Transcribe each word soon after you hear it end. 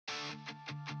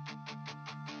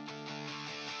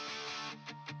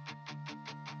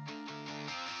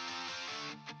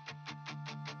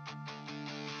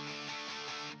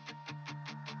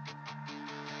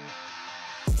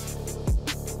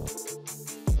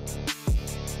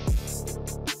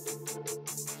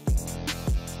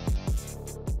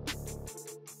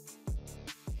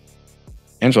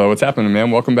Angelo, what's happening,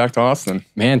 man? Welcome back to Austin.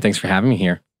 Man, thanks for having me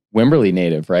here. Wimberley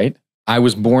native, right? I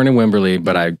was born in Wimberley,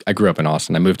 but I grew up in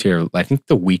Austin. I moved here, I think,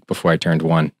 the week before I turned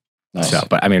 1. Nice. So,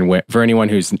 but I mean, for anyone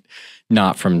who's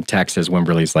not from Texas,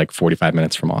 Wimberley's like 45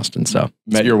 minutes from Austin. So,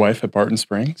 Met your wife at Barton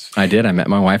Springs? I did. I met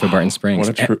my wife at Barton Springs.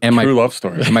 What a true love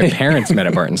story. My parents met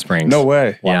at Barton Springs. No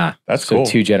way. Wow. Yeah. That's So cool.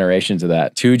 2 generations of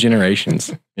that. 2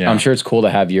 generations. Yeah. I'm sure it's cool to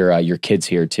have your kids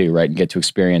here too, right? And get to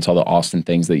experience all the Austin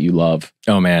things that you love.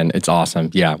 Oh man, it's awesome.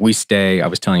 Yeah, I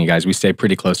was telling you guys, we stay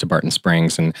pretty close to Barton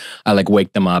Springs, and I like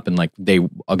wake them up and like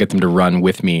I'll get them to run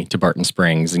with me to Barton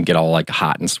Springs and get all like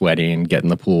hot and sweaty and get in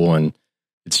the pool, and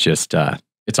it's just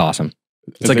it's awesome.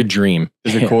 It's like a dream.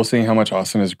 Is it cool seeing how much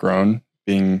Austin has grown,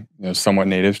 being somewhat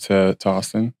native to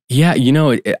Austin? Yeah,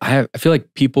 I feel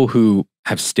like people who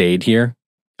have stayed here,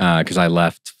 because I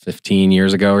left 15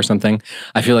 years ago or something,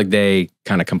 I feel like they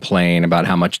kind of complain about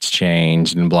how much it's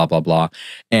changed and blah, blah, blah.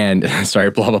 And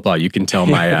sorry, blah, blah, blah. You can tell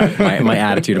my my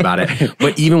attitude about it.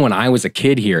 But even when I was a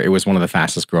kid here, it was one of the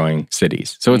fastest growing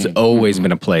cities. So it's always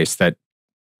been a place that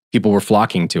people were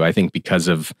flocking to, I think, because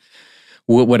of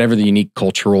whatever the unique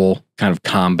cultural kind of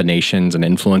combinations and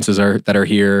influences that are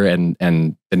here, and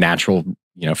the natural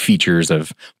features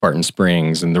of Barton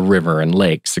Springs and the river and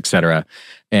lakes, etc.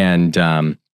 And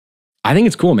I think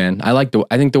it's cool, man. I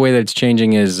think the way that it's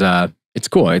changing is it's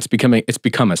cool. It's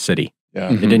become a city.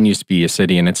 Yeah. It didn't used to be a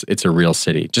city, and it's a real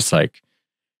city. Just like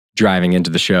driving into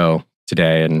the show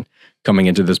today and coming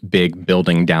into this big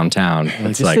building downtown.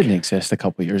 This didn't exist a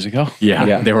couple years ago.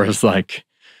 Yeah. There was like,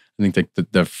 I think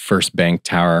the first bank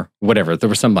tower, whatever. There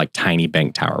was some like tiny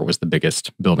bank tower was the biggest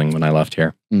building when I left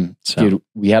here. So. Dude,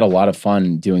 we had a lot of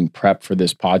fun doing prep for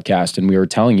this podcast, and we were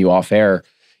telling you off air,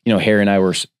 Harry and I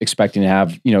were expecting to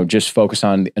have, just focus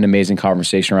on an amazing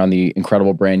conversation around the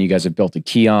incredible brand you guys have built at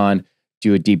Kion,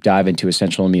 do a deep dive into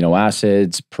essential amino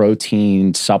acids,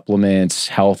 protein, supplements,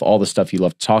 health, all the stuff you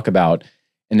love to talk about.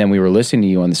 And then we were listening to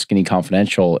you on the Skinny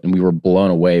Confidential, and we were blown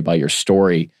away by your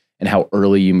story and how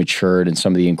early you matured and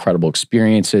some of the incredible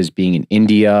experiences being in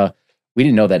India. We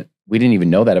didn't even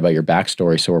know that about your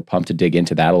backstory. So we're pumped to dig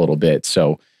into that a little bit.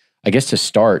 So I guess to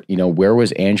start, where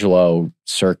was Angelo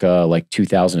circa like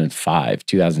 2005,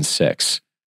 2006?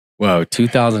 Whoa,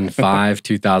 2005,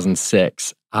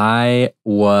 2006. I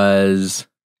was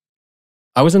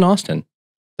in Austin.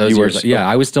 Those years. Yeah,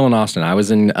 I was still in Austin. I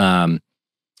was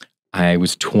I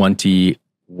was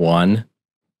 21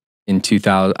 in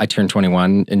 2000. I turned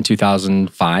 21 in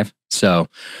 2005. So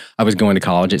I was going to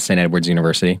college at St. Edward's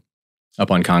University up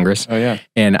on Congress. Oh yeah.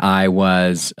 And I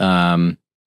was, I'm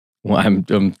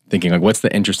thinking like, what's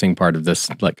the interesting part of this,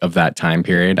 like of that time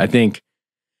period? I think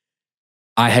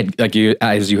I had,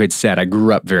 as you had said, I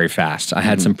grew up very fast. I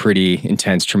had some pretty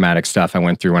intense traumatic stuff I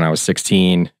went through when I was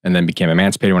 16, and then became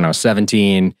emancipated when I was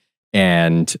 17.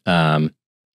 And I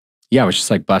was just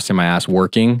like busting my ass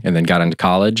working, and then got into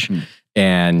college.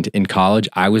 And in college,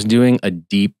 I was doing a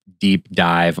deep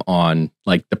dive on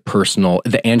like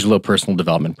the Angelo Personal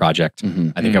Development Project.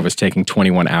 I think I was taking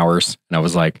 21 hours, and I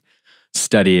was like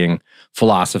studying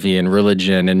philosophy and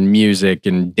religion and music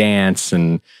and dance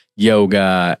and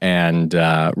yoga and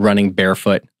running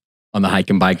barefoot on the hike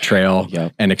and bike trail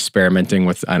and experimenting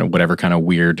with whatever kind of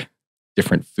weird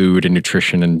different food and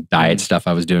nutrition and diet stuff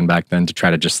I was doing back then to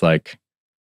try to just like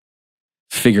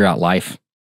figure out life.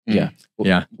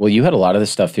 Well, you had a lot of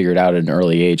this stuff figured out at an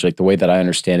early age. Like the way that I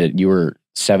understand it, you were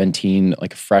 17,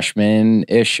 like a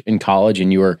freshman-ish in college,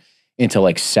 and you were into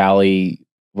like Sally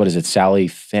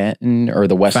Fenton or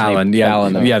the Weston Fallon,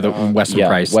 the Weston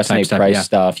Price. Weston A. Price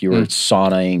stuff. You were Mm.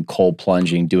 saunaing, cold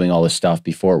plunging, doing all this stuff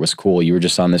before it was cool. You were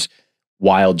just on this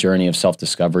wild journey of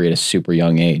self-discovery at a super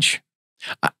young age.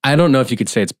 I don't know if you could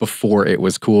say it's before it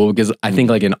was cool, because I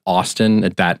think like in Austin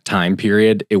at that time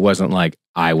period, it wasn't like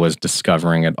I was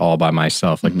discovering it all by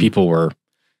myself. Like people were,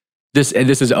 this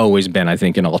has always been, I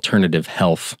think, an alternative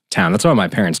health town. That's why my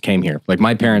parents came here. Like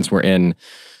my parents were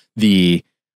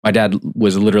my dad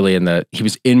was literally he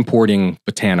was importing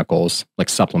botanicals, like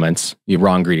supplements,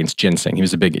 raw ingredients, ginseng. He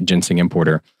was a big ginseng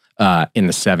importer in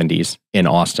the 70s in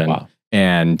Austin. Wow.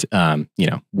 And,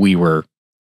 we were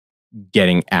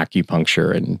getting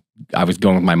acupuncture, and I was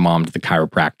going with my mom to the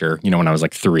chiropractor, when I was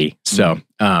like 3. So,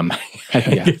 some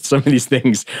of these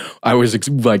things I was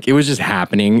like, it was just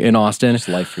happening in Austin. It's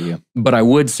life for you. But I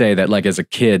would say that like as a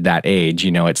kid that age,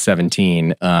 at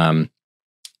 17,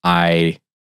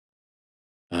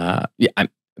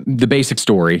 the basic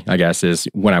story, I guess, is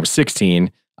when I was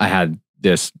 16, I had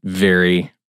this very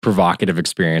provocative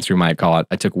experience, we might call it.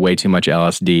 I took way too much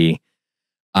LSD.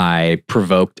 I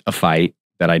provoked a fight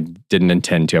that I didn't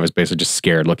intend to. I was basically just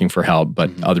scared, looking for help, but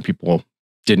other people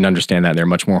didn't understand that. They're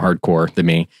much more hardcore than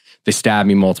me. They stabbed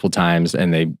me multiple times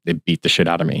and they beat the shit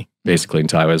out of me, basically,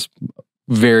 until I was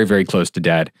very, very close to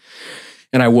dead.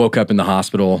 And I woke up in the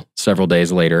hospital several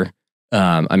days later.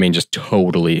 I mean, just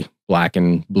totally black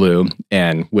and blue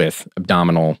and with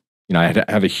abdominal, I had to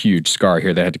have a huge scar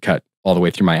here that I had to cut all the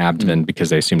way through my abdomen because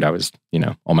they assumed I was,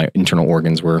 all my internal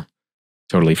organs were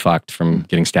totally fucked from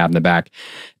getting stabbed in the back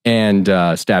and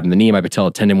stabbed in the knee. My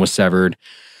patella tendon was severed.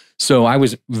 So I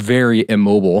was very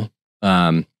immobile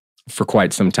for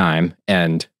quite some time.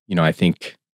 And, I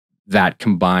think that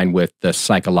combined with the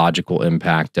psychological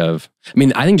impact of,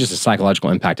 I think just the psychological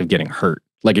impact of getting hurt.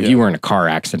 Like if you were in a car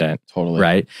accident, Totally.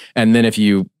 right? And then if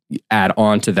you add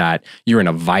on to that, you're in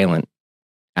a violent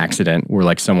accident where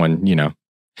like someone,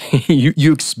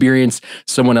 you experience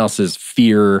someone else's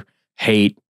fear,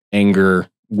 hate, anger,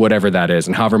 whatever that is,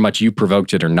 and however much you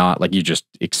provoked it or not, like you just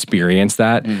experience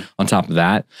that on top of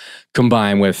that,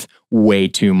 combined with way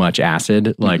too much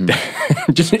acid, like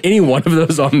just any one of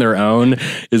those on their own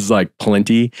is like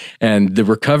plenty. And the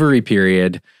recovery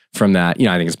period from that,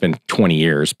 I think it's been 20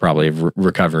 years probably of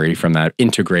recovery from that,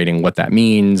 integrating what that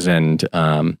means and,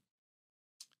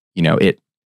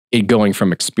 it going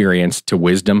from experience to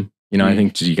wisdom. I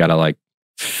think you got to like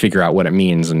figure out what it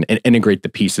means and integrate the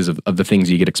pieces of the things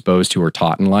you get exposed to or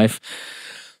taught in life.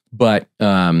 But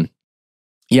all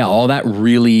that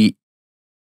really,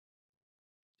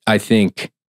 I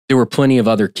think there were plenty of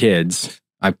other kids,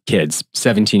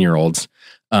 17-year-olds,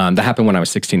 that happened when I was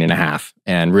 16 and a half.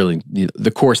 And really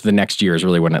the course of the next year is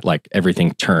really when it like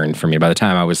everything turned for me. By the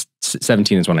time I was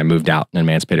 17 is when I moved out and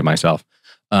emancipated myself.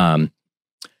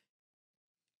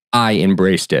 I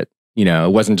embraced it.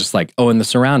 It wasn't just like, in the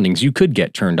surroundings, you could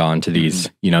get turned on to these,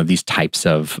 these types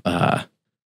of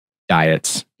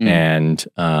diets and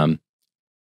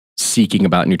seeking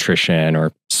about nutrition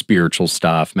or spiritual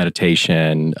stuff,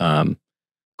 meditation,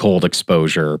 cold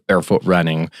exposure, barefoot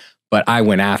running. But I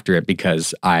went after it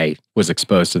because I was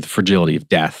exposed to the fragility of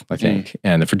death, I think,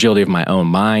 and the fragility of my own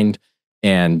mind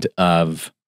and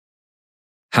of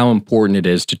how important it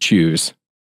is to choose.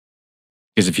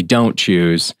 Because if you don't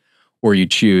choose, or you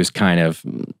choose kind of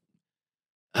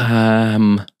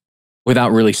without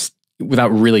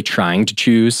really trying to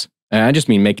choose. And I just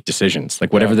mean make decisions,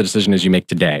 like whatever the decision is you make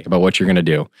today about what you're going to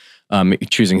do,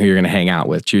 choosing who you're going to hang out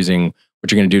with, choosing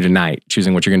what you're going to do tonight,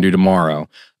 choosing what you're going to do tomorrow.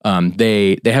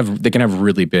 They can have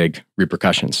really big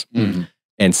repercussions.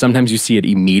 And sometimes you see it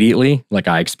immediately, like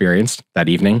I experienced that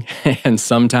evening. And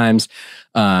sometimes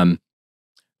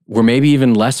we're maybe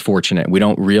even less fortunate. We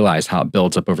don't realize how it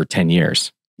builds up over 10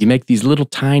 years. You make these little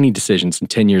tiny decisions and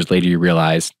 10 years later you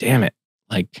realize, damn it,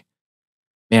 like,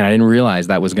 man, I didn't realize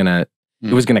that was it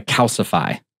was going to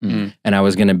calcify and I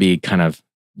was going to be kind of,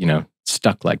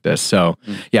 stuck like this. So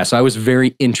so I was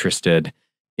very interested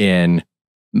in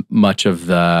much of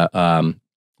the,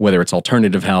 whether it's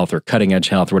alternative health or cutting edge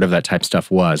health or whatever that type of stuff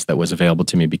was that was available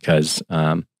to me because,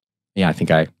 I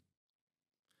think I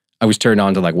was turned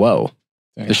on to like, whoa,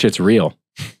 this shit's real.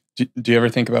 Do you ever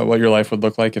think about what your life would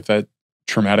look like if that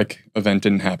traumatic event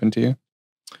didn't happen to you?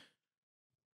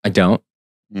 I don't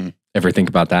ever think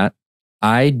about that.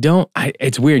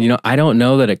 It's weird, I don't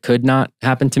know that it could not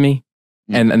happen to me.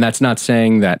 And that's not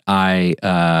saying that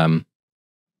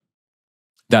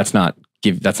that's not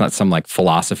some like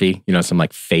philosophy, some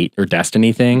like fate or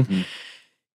destiny thing.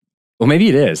 Well, maybe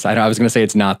it is. I was going to say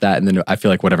it's not that. And then I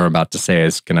feel like whatever I'm about to say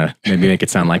is going to maybe make it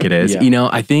sound like it is.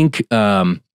 I think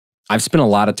I've spent a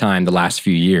lot of time the last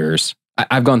few years.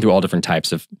 I've gone through all different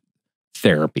types of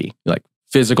therapy, like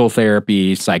physical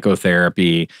therapy,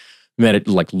 psychotherapy,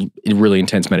 like really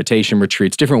intense meditation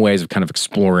retreats, different ways of kind of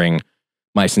exploring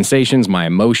my sensations, my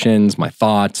emotions, my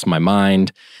thoughts, my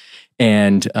mind.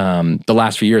 And the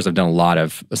last few years, I've done a lot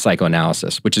of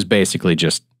psychoanalysis, which is basically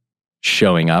just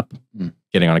showing up,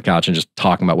 getting on a couch and just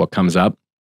talking about what comes up.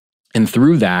 And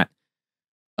through that,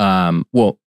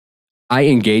 I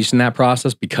engaged in that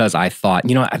process because I thought,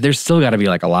 there's still got to be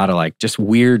like a lot of like just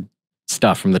weird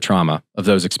stuff from the trauma of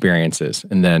those experiences.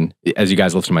 And then as you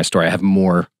guys listen to my story, I have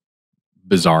more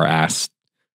bizarre ass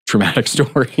traumatic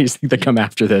stories that come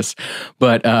after this.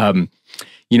 But, I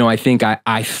think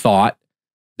I thought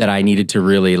that I needed to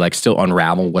really like still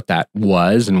unravel what that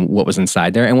was and what was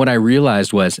inside there. And what I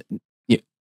realized was,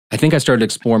 I think I started to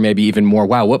explore maybe even more,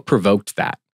 wow, what provoked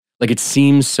that? Like it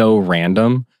seems so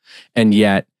random. And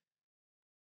yet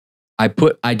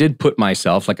I did put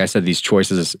myself, like I said, these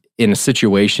choices in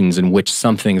situations in which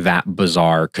something that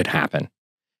bizarre could happen.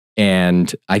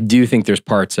 And I do think there's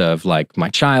parts of like my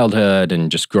childhood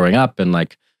and just growing up and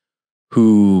like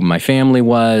who my family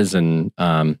was and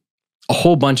a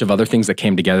whole bunch of other things that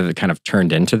came together that kind of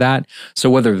turned into that. So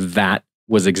whether that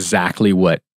was exactly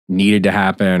what needed to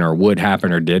happen or would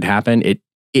happen or did happen. It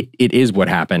is what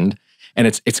happened. And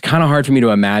it's kind of hard for me to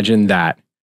imagine that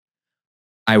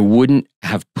I wouldn't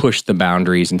have pushed the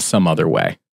boundaries in some other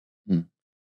way.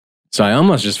 So I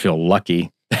almost just feel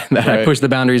lucky that I pushed the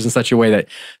boundaries in such a way that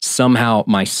somehow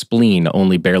my spleen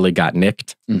only barely got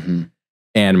nicked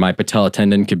and my patella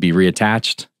tendon could be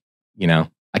reattached. You know,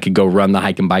 I could go run the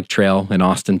hike and bike trail in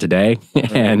Austin today.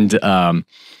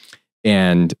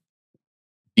 And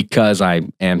because I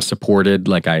am supported,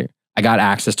 like I got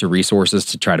access to resources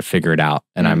to try to figure it out.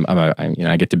 And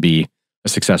I get to be a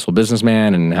successful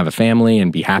businessman and have a family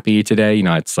and be happy today. You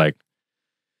know, it's like,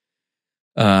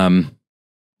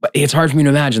 but it's hard for me to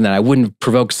imagine that I wouldn't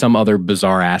provoke some other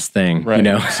bizarre ass thing, you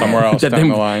know, somewhere else down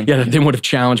the line. Yeah, that then would have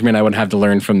challenged me and I would have to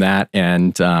learn from that.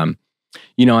 And,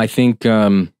 you know, I think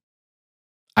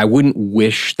I wouldn't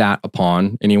wish that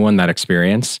upon anyone, that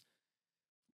experience.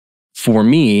 For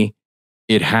me,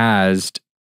 it has,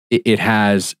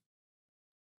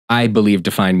 I believe,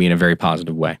 defined me in a very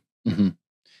positive way.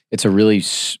 It's a really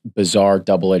bizarre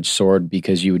double-edged sword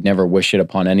because you would never wish it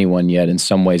upon anyone, yet in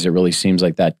some ways it really seems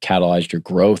like that catalyzed your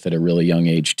growth at a really young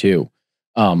age too.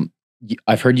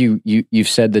 I've heard you've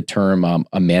said the term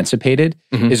emancipated.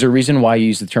 Is there a reason why you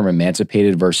use the term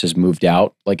emancipated versus moved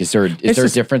out? Like, is there a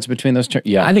difference between those terms?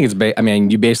 Yeah, I think it's. I mean,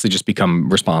 you basically just become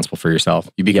responsible for yourself.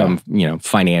 You become, you know,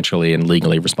 financially and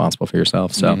legally responsible for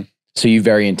yourself. So, so you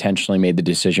very intentionally made the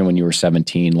decision when you were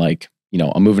 17, like, you know,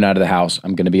 I'm moving out of the house.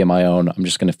 I'm going to be on my own. I'm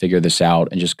just going to figure this out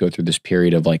and just go through this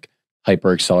period of like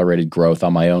hyper accelerated growth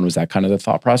on my own. Was that kind of the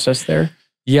thought process there?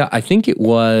 Yeah, I think it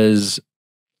was.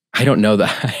 I don't know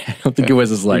that. I don't think it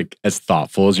was as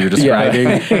thoughtful as you're describing.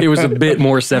 It was a bit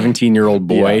more 17-year-old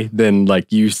boy than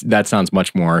like you. That sounds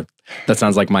much more. That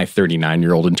sounds like my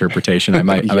 39-year-old interpretation. I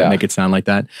might make it sound like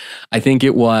that. I think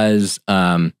it was.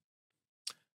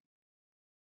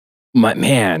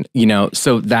 Man, you know,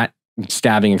 so that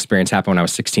stabbing experience happened when I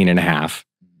was 16 and a half.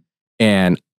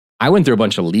 And I went through a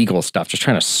bunch of legal stuff, just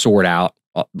trying to sort out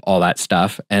all that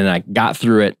stuff. And I got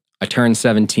through it. I turned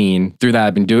 17. Through that,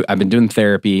 I've been doing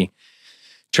therapy,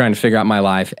 trying to figure out my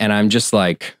life. And I'm just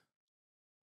like,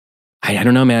 I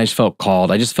don't know, man. I just felt called.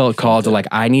 I just felt called to like,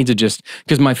 I need to just,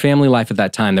 because my family life at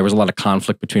that time, there was a lot of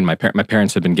conflict between my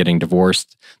parents had been getting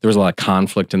divorced. There was a lot of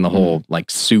conflict in the whole like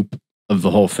soup of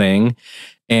the whole thing.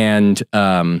 And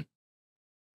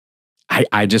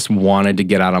I just wanted to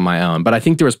get out on my own. But I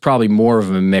think there was probably more of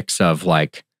a mix of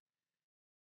like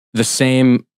the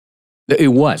same, it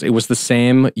was the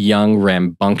same young,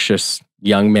 rambunctious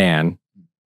young man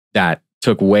that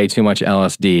took way too much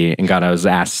LSD and got his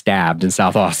ass stabbed in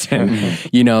South Austin,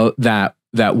 you know, that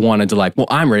wanted to like, well,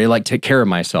 I'm ready to like take care of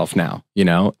myself now, you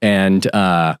know? And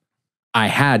I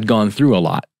had gone through a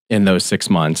lot in those 6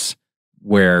 months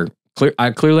where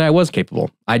clearly I was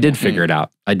capable. I did figure it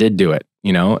out. I did do it,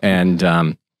 you know? And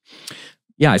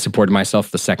I supported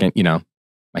myself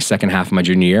my second half of my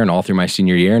junior year and all through my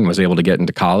senior year, and was able to get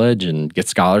into college and get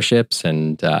scholarships.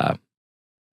 And,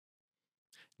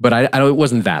 but it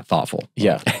wasn't that thoughtful.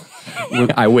 Yeah.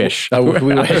 I wish. We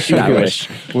wish.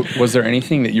 Was there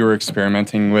anything that you were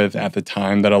experimenting with at the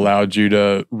time that allowed you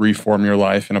to reform your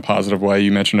life in a positive way?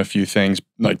 You mentioned a few things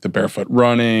like the barefoot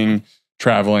running,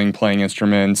 traveling, playing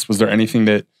instruments. Was there anything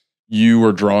that you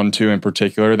were drawn to in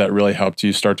particular that really helped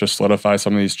you start to solidify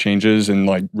some of these changes and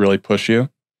like really push you?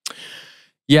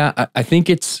 Yeah, I think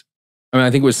it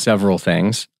was several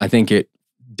things. I think it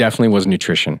definitely was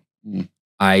nutrition.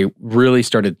 I really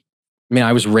started,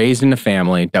 I was raised in a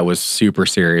family that was super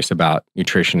serious about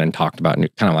nutrition and talked about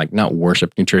kind of like not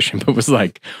worship nutrition, but was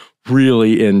like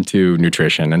really into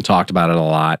nutrition and talked about it a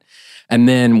lot. And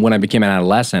then when I became an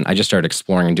adolescent, I just started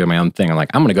exploring and doing my own thing. I'm like,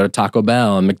 I'm going to go to Taco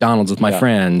Bell and McDonald's with my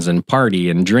friends and party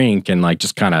and drink and like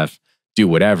just kind of do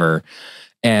whatever.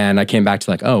 And I came back to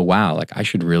like, oh, wow, like I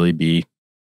should really be,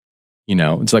 you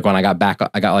know, it's like when I got back,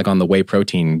 I got like on the whey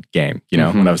protein game, you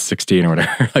know, when I was 16 or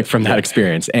whatever, like from that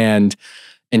experience. And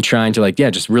trying to like,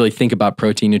 just really think about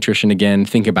protein nutrition again.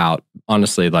 Think about,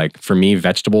 honestly, like for me,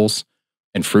 vegetables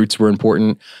and fruits were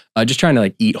important. Just trying to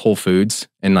like eat whole foods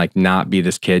and like not be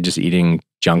this kid just eating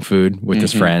junk food with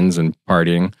his friends and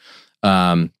partying.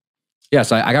 So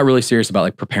I got really serious about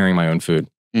like preparing my own food.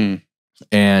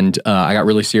 And I got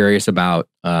really serious about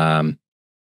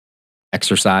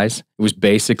exercise. It was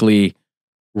basically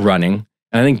running.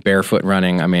 And I think barefoot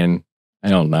running, I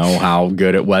don't know how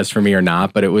good it was for me or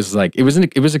not, but it was like, it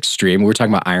was extreme. We were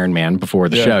talking about Iron Man before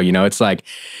the show, you know, it's like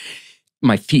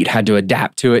my feet had to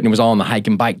adapt to it, and it was all on the hike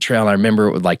and bike trail. And I remember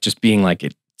it was like just being like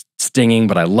it stinging,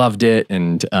 but I loved it.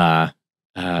 And it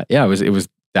was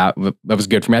that was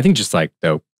good for me. I think just like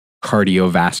though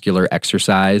cardiovascular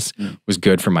exercise was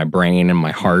good for my brain and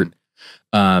my heart.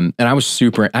 And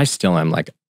I still am like,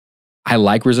 I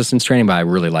like resistance training, but I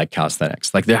really like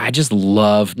calisthenics. Like I just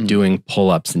love doing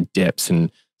pull-ups and dips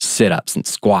and sit-ups and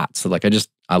squats. So like,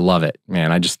 I love it,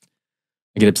 man. I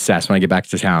get obsessed when I get back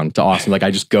to town, to Austin. Like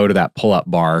I just go to that pull-up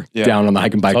bar down on the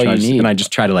hike and bike trails, and I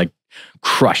just try to like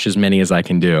crush as many as I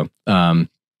can do.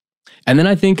 And then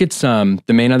I think it's the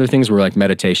main other things were like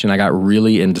meditation. I got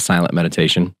really into silent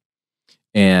meditation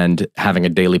and having a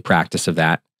daily practice of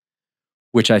that,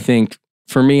 which I think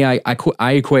for me, I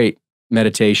equate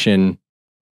meditation,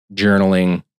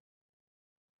 journaling,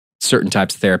 certain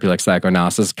types of therapy like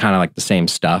psychoanalysis, kind of like the same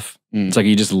stuff. It's like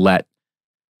you just let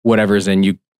whatever's in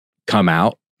you come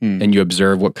out and you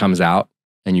observe what comes out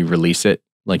and you release it.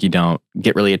 Like you don't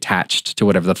get really attached to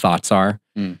whatever the thoughts are.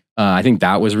 I think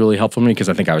that was really helpful for me because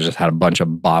I think I just had a bunch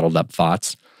of bottled up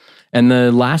thoughts. And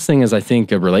the last thing is I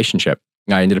think a relationship.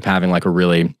 I ended up having like a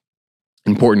really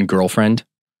important girlfriend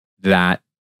that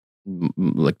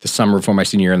like the summer before my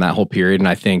senior year and that whole period. And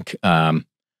I think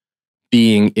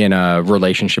being in a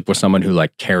relationship with someone who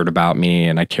like cared about me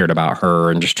and I cared about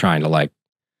her and just trying to like,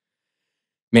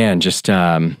 man, just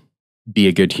be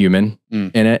a good human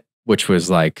in it, which was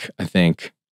like, I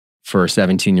think for a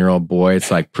 17-year-old boy,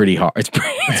 it's like pretty hard.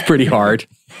 It's pretty hard.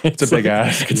 It's a big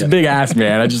ask. It's a big ask,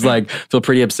 man. I just like feel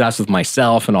pretty obsessed with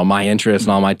myself and all my interests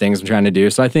and all my things I'm trying to do.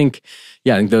 So I think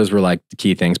those were like the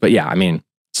key things. But yeah, I mean,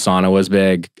 sauna was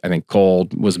big. I think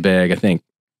cold was big. I think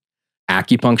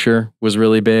acupuncture was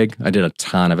really big. I did a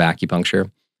ton of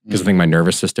acupuncture because I think my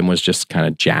nervous system was just kind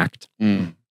of jacked.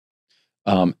 Kind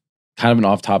of an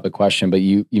off-topic question, but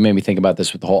you made me think about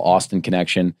this with the whole Austin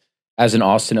connection. As an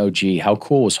Austin OG, how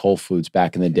cool was Whole Foods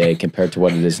back in the day compared to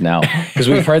what it is now? Because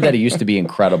we've heard that it used to be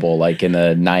incredible, like in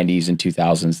the 90s and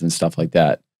 2000s and stuff like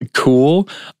that. Cool.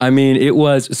 I mean, it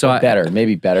was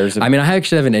maybe better. I mean, I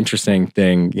actually have an interesting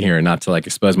thing here, not to like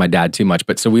expose my dad too much,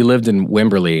 but so we lived in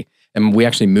Wimberley and we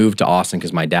actually moved to Austin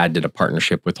because my dad did a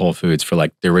partnership with Whole Foods for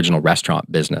like the original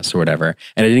restaurant business or whatever.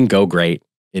 And it didn't go great.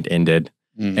 It ended.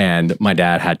 And my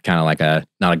dad had kind of like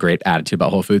not a great attitude about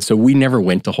Whole Foods. So we never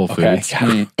went to Whole Foods.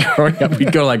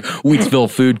 We'd go like Wheatsville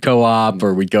Food Co-op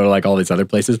or we'd go to like all these other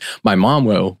places. My mom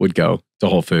would go to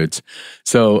Whole Foods.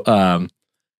 So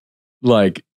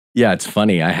it's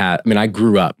funny. I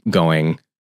grew up going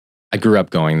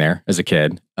there as a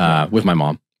kid with my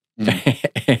mom.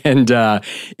 And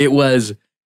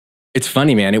it's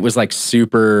funny, man. It was like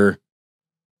super...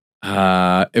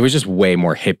 it was just way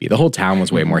more hippie. The whole town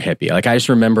was way more hippie. Like I just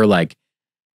remember like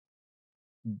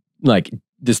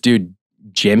this dude,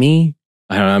 Jimmy,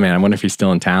 I don't know, man. I wonder if he's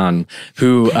still in town,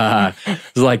 who was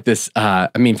like this,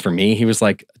 for me, he was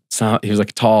like a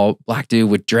tall black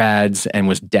dude with dreads and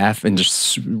was deaf and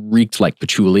just reeked like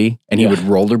patchouli and he would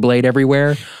rollerblade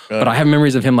everywhere. But I have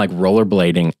memories of him like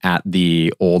rollerblading at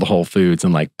the old Whole Foods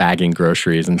and like bagging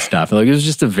groceries and stuff. Like it was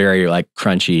just a very like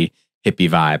crunchy hippie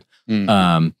vibe.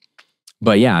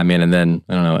 But yeah, I mean, and then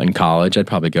I don't know, in college, I'd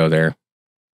probably go there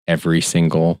I'd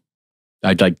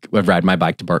ride my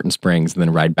bike to Barton Springs and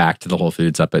then ride back to the Whole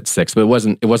Foods up at 6. But it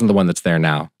wasn't the one that's there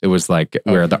now. It was like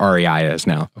where the REI is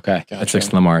now. Okay. Gotcha. At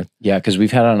 6th Lamar. Yeah, because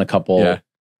we've had on a couple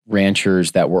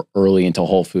ranchers that were early into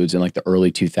Whole Foods in like the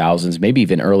early 2000s, maybe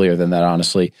even earlier than that,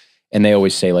 honestly. And they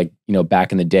always say like,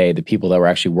 back in the day, the people that were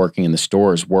actually working in the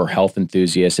stores were health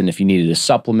enthusiasts. And if you needed a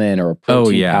supplement or a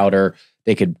protein powder,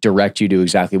 they could direct you to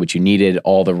exactly what you needed.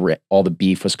 All the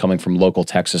beef was coming from local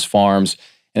Texas farms.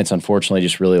 And it's unfortunately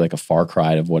just really like a far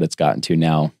cry of what it's gotten to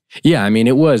now. Yeah, I mean,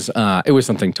 it was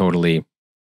something totally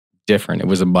different. It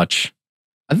was I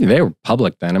think they were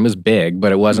public then. It was big,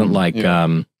 but it wasn't like, I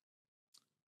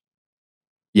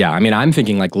mean, I'm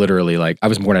thinking like literally like I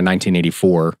was born in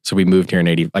 1984. So we moved here in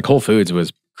 80, like Whole Foods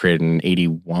was created in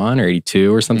 81 or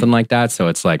 82 or something like that. So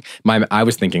it's like, I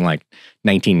was thinking like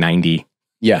 1990.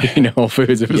 Yeah. Whole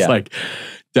Foods. It was like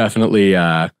definitely,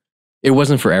 it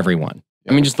wasn't for everyone.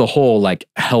 I mean, just the whole like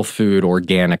health food,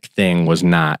 organic thing was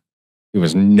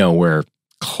nowhere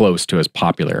close to as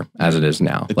popular as it is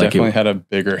now. It definitely had a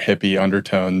bigger hippie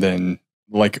undertone than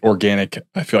like organic.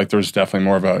 I feel like there's definitely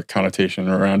more of a connotation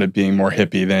around it being more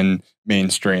hippie than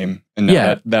mainstream. And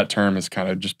now that term has kind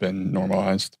of just been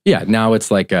normalized. Yeah. Now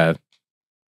it's like a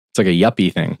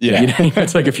yuppie thing. Yeah.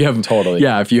 It's like if you have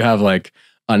if you have like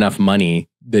enough money,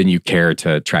 then you care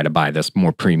to try to buy this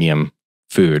more premium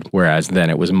food. Whereas then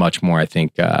it was much more, I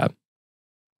think,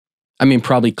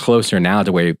 probably closer now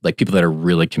to where like people that are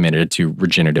really committed to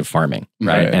regenerative farming,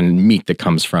 right? And meat that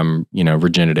comes from,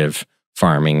 regenerative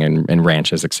farming and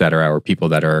ranches, et cetera, or people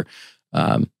that are,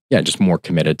 just more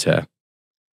committed to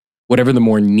whatever the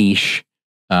more niche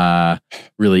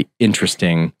really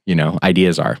interesting,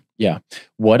 ideas are. Yeah.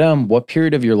 What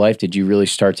period of your life did you really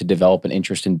start to develop an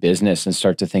interest in business and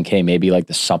start to think, hey, maybe like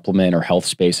the supplement or health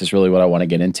space is really what I want to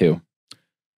get into?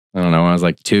 I don't know. When I was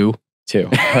like two.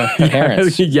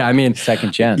 Parents. Yeah. I mean,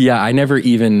 second gen. Yeah. I never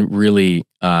even really,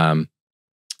 I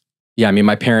mean,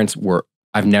 my parents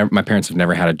have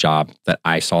never had a job that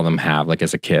I saw them have like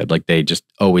as a kid. Like they just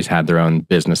always had their own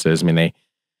businesses. I mean, they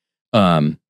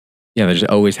just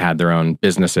always had their own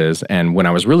businesses. And when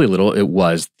I was really little, it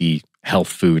was the health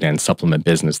food and supplement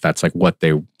business. That's what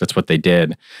they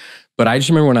did. But I just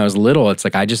remember when I was little, it's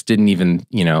like, I just didn't even,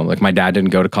 like my dad didn't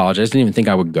go to college. I just didn't even think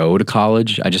I would go to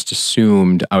college. I just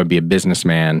assumed I would be a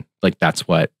businessman. Like that's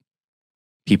what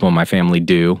people in my family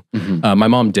do. Mm-hmm. My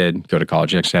mom did go to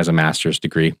college. She actually has a master's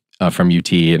degree from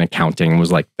UT in accounting,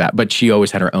 was like that. But she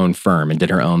always had her own firm and did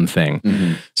her own thing.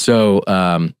 Mm-hmm. So,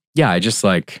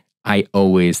 I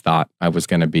always thought I was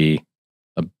going to be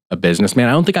a businessman.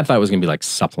 I don't think I thought it was going to be like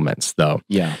supplements though.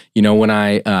 Yeah.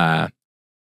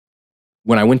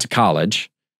 When I went to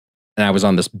college and I was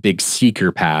on this big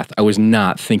seeker path, I was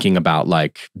not thinking about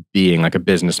like being like a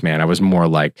businessman. I was more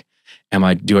like,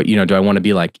 do I want to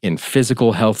be like in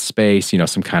physical health space,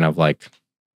 some kind of like,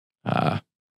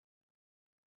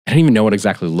 I don't even know what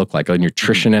exactly it looked like, a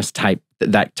nutritionist type,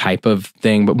 that type of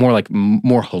thing, but more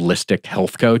holistic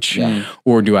health coach. Yeah.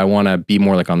 Or do I want to be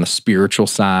more like on the spiritual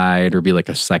side or be like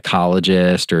a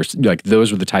psychologist, or like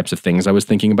those were the types of things I was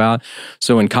thinking about.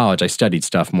 So in college, I studied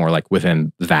stuff more like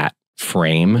within that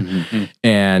frame. Mm-hmm.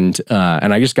 And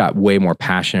I just got way more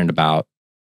passionate about,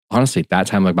 honestly, at that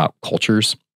time, about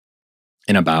cultures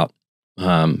and about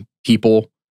people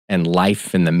and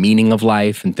life and the meaning of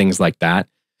life and things like that.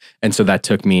 And so that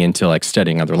took me into like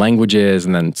studying other languages.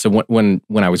 And then, so when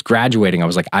I was graduating, I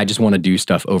was like, I just want to do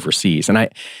stuff overseas.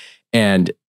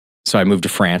 And so I moved to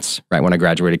France right when I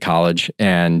graduated college.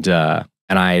 And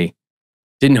I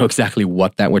didn't know exactly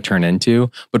what that would turn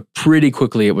into, but pretty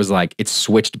quickly it was like, it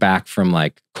switched back from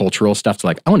like cultural stuff to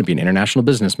like, I want to be an international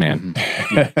businessman.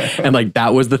 Mm-hmm. And like,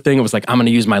 that was the thing. It was like, I'm going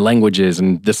to use my languages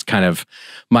and this kind of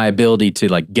my ability to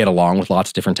like get along with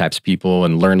lots of different types of people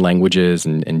and learn languages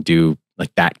and do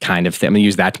like that kind of thing. I'm going to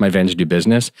use that to my advantage to do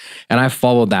business. And I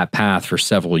followed that path for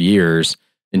several years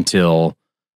until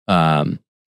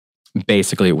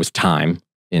basically it was time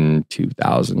in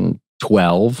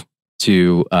 2012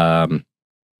 to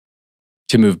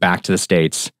move back to the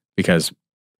States because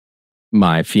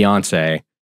my fiance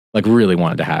like really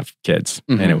wanted to have kids.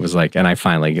 Mm-hmm. And it was like, and I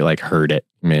finally like heard it.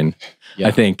 I mean, yeah.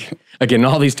 I think again,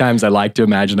 all these times I like to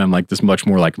imagine I'm like this much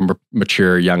more like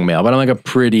mature young male, but I'm like a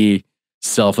pretty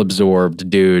self-absorbed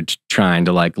dude trying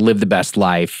to like live the best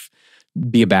life,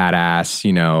 be a badass,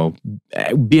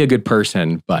 be a good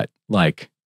person, but like,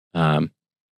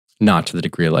 not to the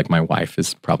degree like my wife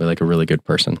is probably like a really good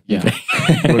person. Yeah.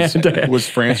 Was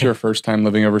France your first time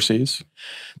living overseas?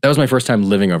 That was my first time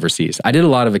living overseas. I did a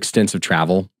lot of extensive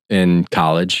travel in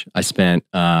college. I spent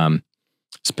a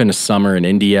summer in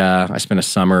India. I spent a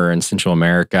summer in Central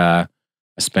America.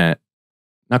 I spent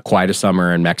not quite a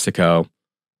summer in Mexico.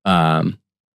 I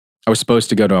was supposed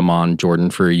to go to Amman, Jordan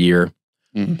for a year,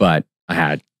 but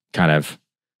I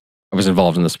was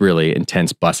involved in this really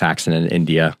intense bus accident in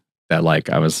India that like,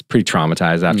 I was pretty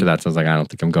traumatized after that. So I was like, I don't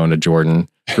think I'm going to Jordan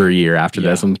for a year after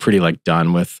this. I'm pretty like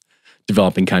done with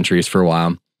developing countries for a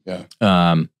while. Yeah.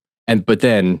 But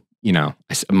then,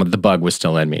 the bug was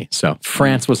still in me. So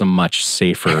France was a much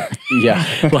safer,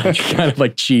 like kind of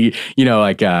like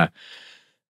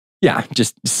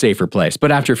just safer place.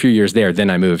 But after a few years there, then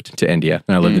I moved to India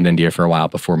and I lived in India for a while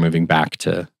before moving back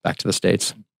to the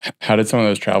States. How did some of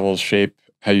those travels shape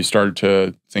how you started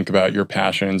to think about your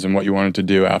passions and what you wanted to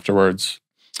do afterwards?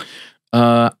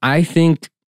 I think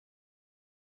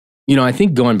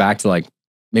going back to like,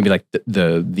 maybe like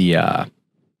the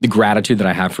gratitude that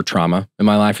I have for trauma in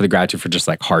my life, or the gratitude for just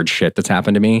like hard shit that's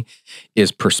happened to me,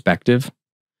 is perspective.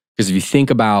 Because if you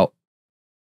think about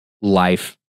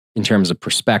life in terms of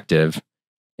perspective,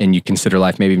 and you consider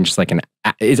life maybe even just like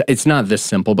it's not this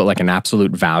simple, but like an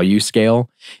absolute value scale.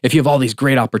 If you have all these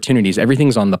great opportunities,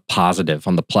 everything's on the positive,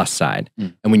 on the plus side.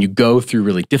 And when you go through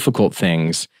really difficult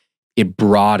things, it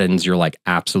broadens your like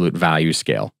absolute value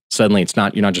scale. Suddenly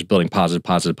you're not just building positive,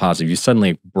 positive, positive. You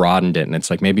suddenly broadened it. And it's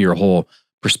like maybe your whole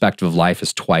perspective of life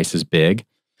is twice as big.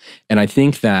 And I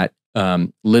think that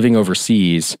living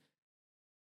overseas,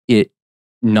 it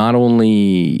not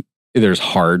only, there's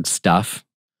hard stuff,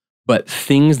 but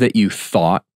things that you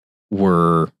thought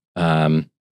were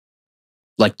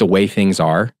like the way things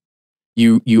are,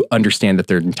 you understand that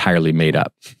they're entirely made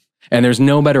up. And there's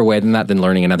no better way than that than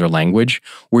learning another language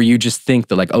where you just think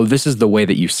that like, oh, this is the way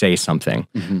that you say something.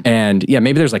 And yeah,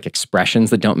 maybe there's like expressions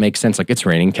that don't make sense. Like it's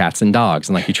raining cats and dogs.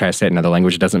 And like you try to say it in another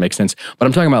language, it doesn't make sense. But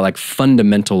I'm talking about like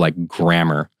fundamental like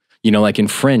grammar, like in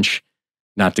French,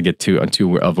 not to get too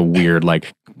of a weird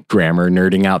like grammar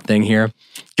nerding out thing here.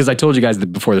 Because I told you guys that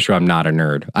before the show, I'm not a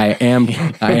nerd. I am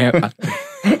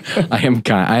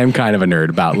kind of a nerd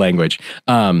about language.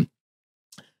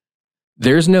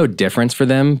 There's no difference for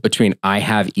them between I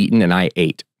have eaten and I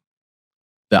ate.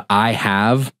 The I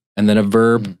have and then a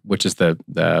verb, which is the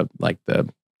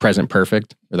present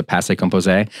perfect or the passé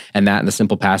composé, and that in the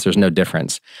simple past, there's no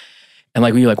difference. And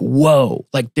like when you're like, whoa,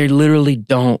 like they literally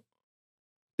don't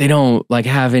like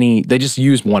have any, they just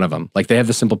use one of them. Like they have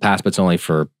the simple past, but it's only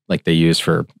for like they use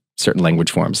for certain language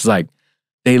forms. It's like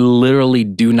they literally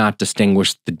do not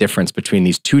distinguish the difference between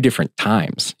these two different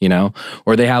times,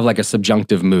 or they have like a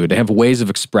subjunctive mood. They have ways of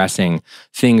expressing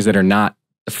things that are not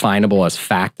definable as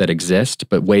fact that exist,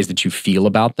 but ways that you feel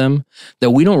about them that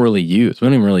we don't really use. We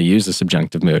don't even really use the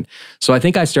subjunctive mood. So I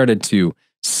think I started to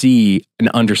see and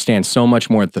understand so much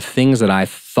more the things that I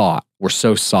thought were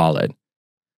so solid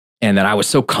and that I was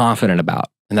so confident about.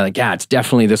 And they're like, yeah, it's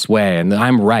definitely this way. And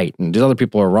I'm right. And these other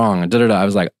people are wrong. And I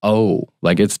was like, oh,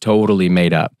 like it's totally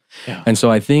made up. Yeah. And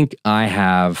so I think I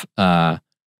have, I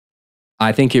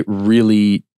think it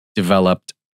really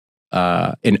developed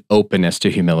an openness to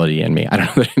humility in me. I don't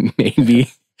know that it made me,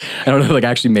 I don't know if it like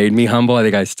actually made me humble. I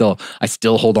think I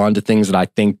still hold on to things that I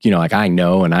think, like I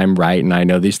know and I'm right and I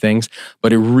know these things.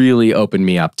 But it really opened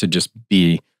me up to just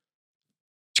to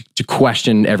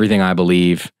question everything I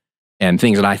believe and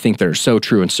things that I think that are so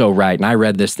true and so right. And I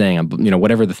read this thing,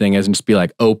 whatever the thing is, and just be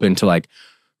like open to like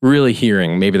really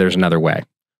hearing maybe there's another way.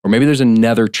 Or maybe there's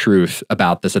another truth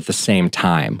about this at the same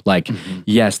time. Like,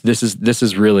 yes, this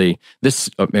is really,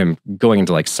 going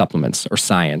into like supplements or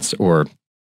science or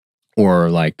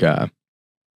like the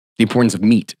importance of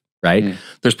meat, right?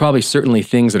 There's probably certainly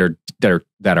things that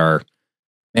are,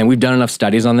 and we've done enough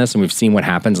studies on this and we've seen what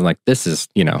happens. And like, this is,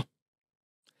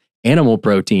 animal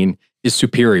protein is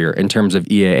superior in terms of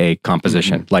EAA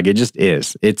composition. Like it just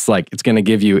is. It's like, it's going to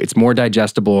give you, it's more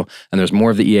digestible and there's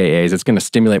more of the EAAs. It's going to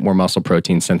stimulate more muscle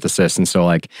protein synthesis. And so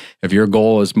like, if your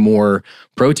goal is more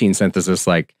protein synthesis,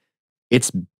 like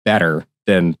it's better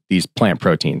than these plant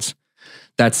proteins.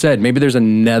 That said, maybe there's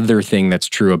another thing that's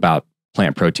true about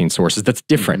plant protein sources that's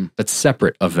different, that's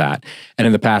separate of that. And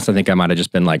in the past, I think I might've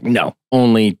just been like, no,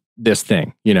 only this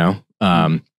thing,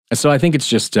 And so I think it's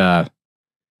just,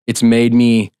 it's made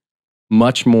me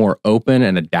much more open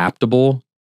and adaptable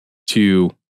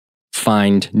to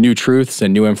find new truths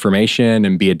and new information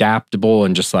and be adaptable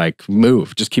and just like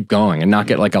move, just keep going and not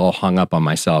get like all hung up on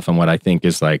myself and what I think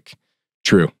is like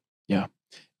true. Yeah.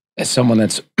 As someone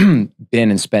that's been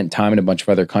and spent time in a bunch of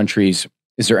other countries,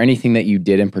 is there anything that you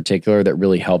did in particular that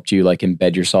really helped you like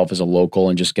embed yourself as a local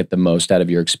and just get the most out of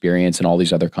your experience in all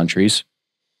these other countries?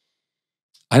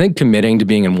 I think committing to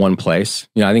being in one place,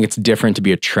 I think it's different to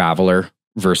be a traveler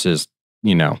versus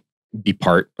be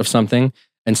part of something.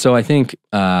 And so I think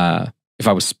if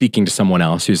I was speaking to someone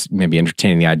else who's maybe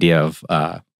entertaining the idea of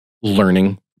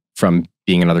learning from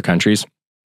being in other countries,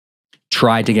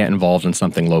 try to get involved in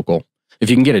something local.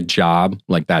 If you can get a job,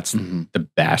 like that's the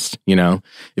best, If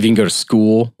you can go to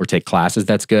school or take classes,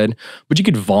 that's good. But you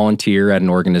could volunteer at an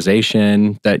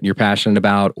organization that you're passionate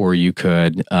about, or you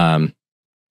could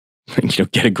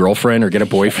get a girlfriend or get a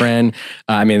boyfriend.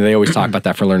 They always talk about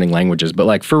that for learning languages, but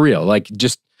like for real, like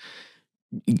just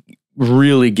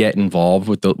really get involved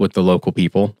with the local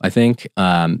people, I think.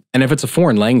 And if it's a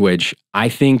foreign language, I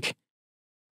think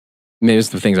maybe it's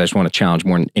the things I just want to challenge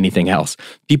more than anything else.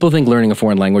 People think learning a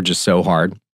foreign language is so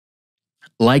hard.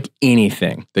 Like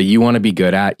anything that you want to be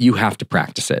good at, you have to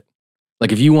practice it.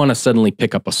 Like if you want to suddenly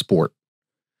pick up a sport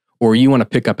or you want to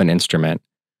pick up an instrument,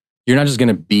 you're not just going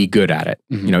to be good at it.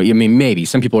 Maybe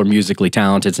some people are musically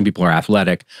talented, some people are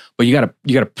athletic, but you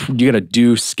gotta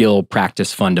do skill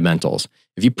practice fundamentals.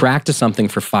 If you practice something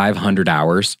for 500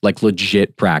 hours, like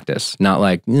legit practice, not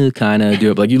like kind of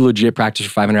do it, but like you legit practice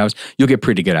for 500 hours, you'll get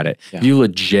pretty good at it. Yeah. If you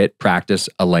legit practice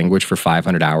a language for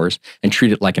 500 hours and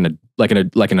treat it like an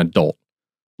adult,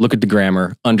 look at the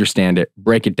grammar, understand it,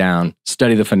 break it down,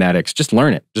 study the phonetics, just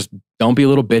learn it. Just don't be a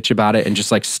little bitch about it and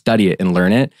just like study it and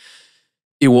learn it.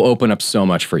 It will open up so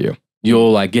much for you.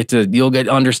 You'll get to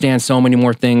understand so many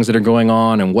more things that are going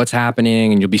on and what's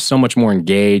happening, and you'll be so much more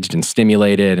engaged and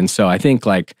stimulated. And so I think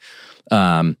like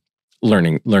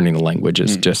learning the language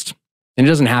is just, and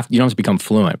you don't have to become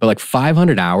fluent, but like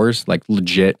 500 hours, like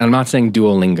legit. I'm not saying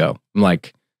Duolingo. I'm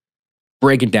like,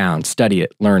 break it down, study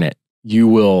it, learn it. You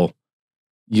will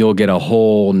you'll get a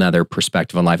whole nother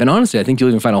perspective on life. And honestly, I think you'll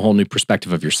even find a whole new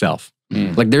perspective of yourself.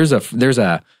 Like there's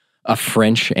a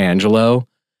French Angelo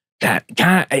that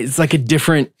kind of, it's like a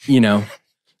different, different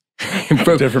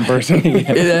person.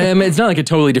 I mean, it's not like a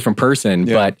totally different person,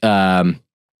 but I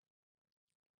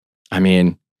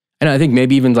mean, and I think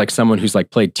maybe even like someone who's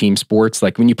like played team sports,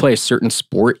 like when you play a certain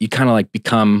sport, you kind of like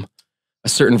become a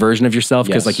certain version of yourself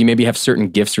because like you maybe have certain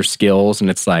gifts or skills, and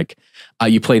it's like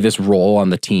you play this role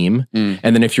on the team. And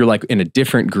then if you're like in a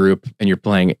different group and you're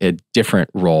playing a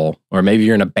different role, or maybe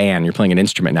you're in a band, you're playing an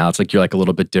instrument now, it's like you're like a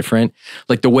little bit different.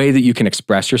 Like the way that you can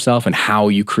express yourself and how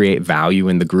you create value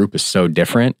in the group is so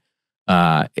different.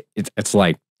 It's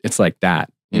like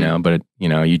that, but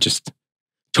you just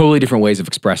totally different ways of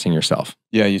expressing yourself.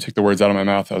 Yeah, you took the words out of my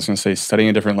mouth. I was going to say studying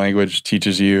a different language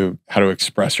teaches you how to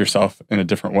express yourself in a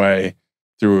different way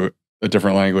through a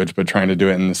different language, but trying to do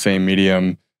it in the same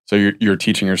medium. So you're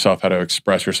teaching yourself how to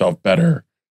express yourself better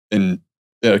in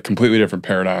a completely different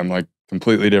paradigm, like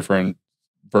completely different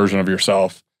version of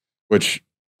yourself, which,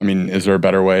 I mean, is there a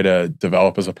better way to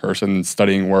develop as a person than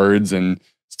studying words and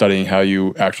studying how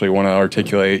you actually want to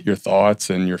articulate your thoughts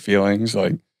and your feelings?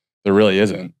 Like, there really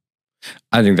isn't.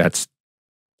 I think that's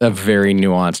a very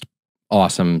nuanced,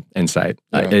 awesome insight.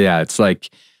 Yeah, it's like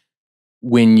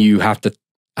when you have to,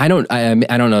 I don't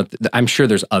know. I'm sure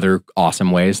there's other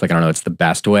awesome ways. Like, I don't know, it's the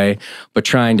best way, but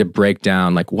trying to break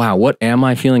down like, wow, what am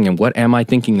I feeling and what am I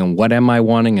thinking and what am I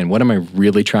wanting and what am I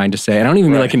really trying to say? And I don't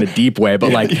even mean like in a deep way,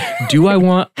 but like, do I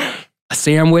want a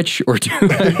sandwich or do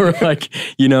I, or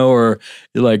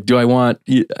do I want,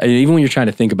 even when you're trying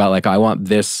to think about like, I want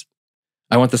the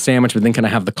sandwich, but then can I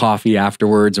have the coffee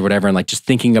afterwards or whatever? And like just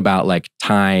thinking about like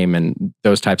time and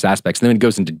those types of aspects. And then it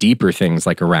goes into deeper things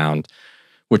like around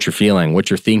what you're feeling, what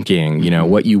you're thinking,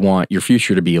 what you want your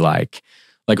future to be like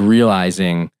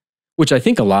realizing, which I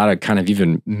think a lot of kind of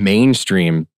even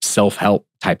mainstream self-help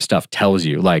type stuff tells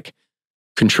you, like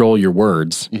control your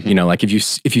words. Like if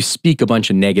you speak a bunch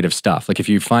of negative stuff, like if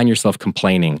you find yourself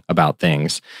complaining about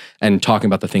things and talking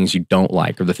about the things you don't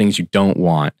like or the things you don't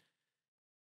want,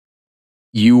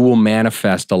 you will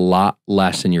manifest a lot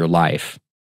less in your life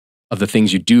of the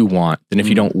things you do want than if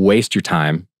you don't waste your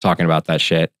time talking about that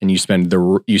shit and you spend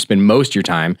most of your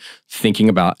time thinking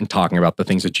about and talking about the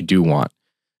things that you do want.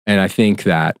 And I think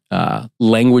that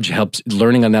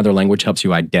learning another language helps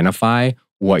you identify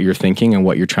what you're thinking and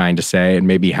what you're trying to say and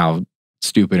maybe how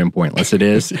stupid and pointless it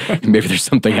is. Maybe there's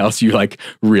something else you like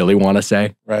really want to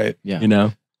say. Right.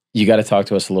 Yeah. You got to talk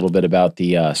to us a little bit about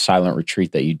the silent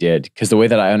retreat that you did. Because the way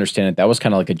that I understand it, that was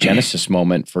kind of like a genesis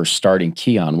moment for starting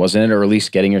Kion, wasn't it? Or at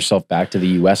least getting yourself back to the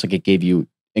US. Like it gave you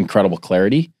incredible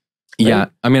clarity. Right? Yeah.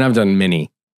 I mean, I've done many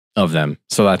of them.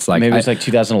 So that's like... Maybe it's like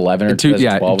 2011 or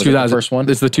 2012 was the first one?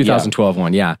 It's the 2012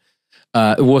 one, yeah.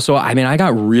 So I mean, I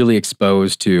got really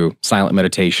exposed to silent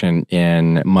meditation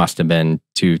must have been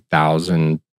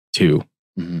 2002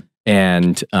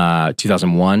 and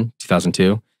 2001,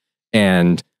 2002.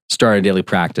 And started daily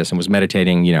practice and was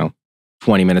meditating,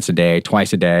 20 minutes a day,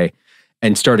 twice a day,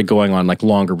 and started going on like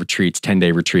longer retreats,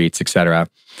 10-day retreats, etc.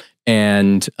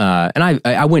 And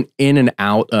I went in and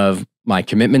out of my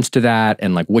commitments to that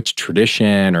and like which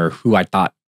tradition or who I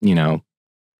thought,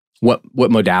 what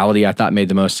modality I thought made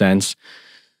the most sense.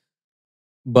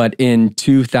 But in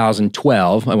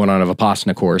 2012, I went on a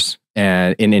Vipassana course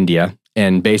in India,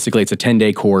 and basically it's a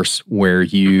 10-day course where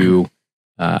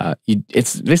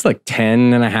it's basically like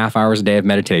 10 and a half hours a day of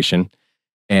meditation.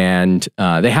 And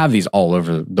they have these all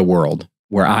over the world.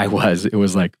 Where I was, it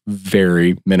was like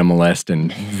very minimalist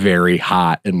and very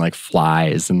hot and like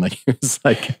flies. And like, it was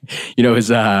like,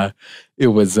 it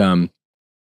was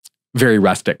very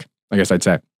rustic, I guess I'd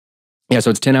say. Yeah, so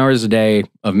it's 10 hours a day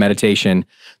of meditation.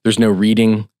 There's no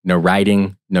reading, no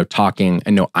writing, no talking,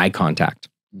 and no eye contact.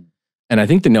 And I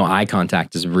think the no eye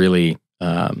contact is really,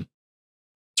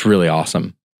 it's really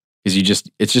awesome. Because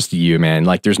it's just you, man.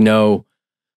 Like you can't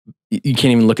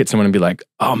even look at someone and be like,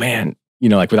 oh man,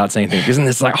 like without saying anything, isn't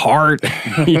this like hard?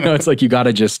 It's like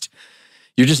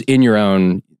you're just in your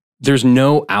own, there's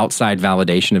no outside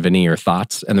validation of any of your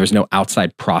thoughts, and there's no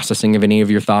outside processing of any of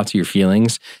your thoughts or your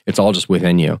feelings. It's all just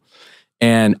within you.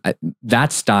 And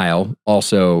that style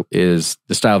also is,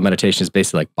 the style of meditation is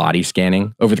basically like body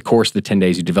scanning. Over the course of the 10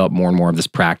 days, you develop more and more of this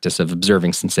practice of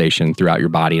observing sensation throughout your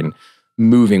body and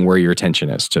moving where your attention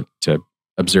is to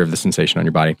observe the sensation on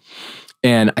your body.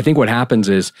 And I think what happens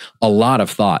is a lot of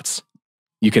thoughts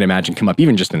you can imagine come up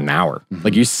even just in an hour.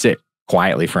 Like you sit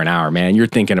quietly for an hour, man. You're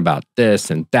thinking about this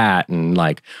and that and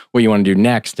like what you want to do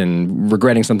next and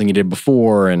regretting something you did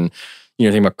before and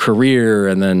thinking about career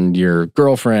and then your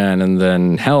girlfriend and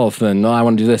then health and I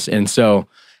want to do this. And so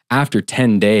after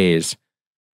 10 days,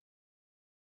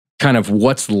 kind of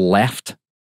what's left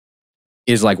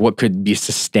is like what could be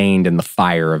sustained in the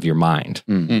fire of your mind.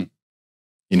 Mm.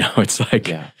 You know, it's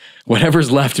like whatever's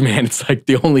left, man, it's like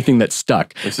the only thing that's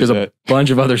stuck. There's a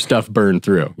bunch of other stuff burned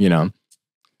through, you know?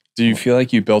 Do you feel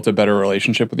like you built a better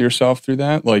relationship with yourself through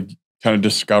that? Like kind of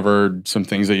discovered some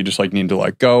things that you just like need to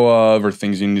let go of or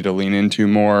things you need to lean into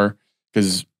more?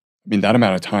 Because I mean, that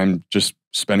amount of time just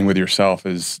spending with yourself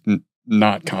is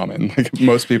not common. Like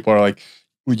most people are like,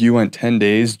 well, you went 10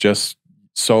 days just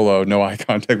solo, no eye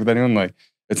contact with anyone. Like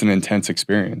it's an intense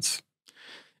experience.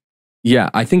 Yeah,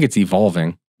 I think it's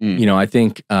evolving. You know, I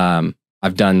think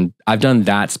I've done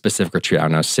that specific retreat, I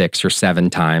don't know, 6 or 7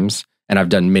 times. And I've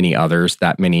done many others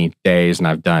that many days. And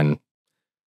I've done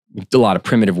a lot of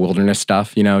primitive wilderness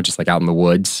stuff, you know, just like out in the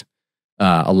woods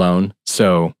alone.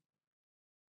 So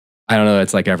I don't know that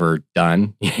it's like ever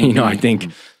done. You know, I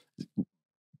think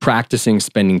practicing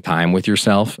spending time with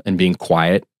yourself and being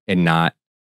quiet and not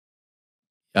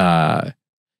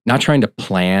trying to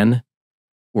plan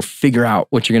or figure out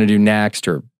what you're going to do next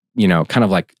or, you know, kind of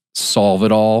like solve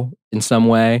it all in some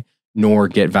way, nor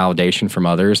get validation from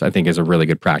others, I think is a really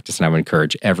good practice. And I would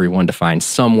encourage everyone to find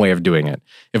some way of doing it.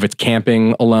 If it's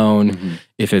camping alone,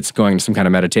 if it's going to some kind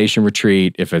of meditation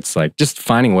retreat, if it's like just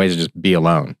finding ways to just be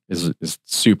alone is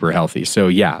super healthy. So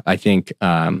yeah, I think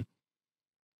it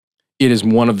is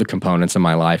one of the components of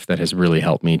my life that has really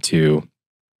helped me to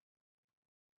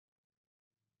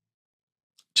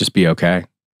just be okay.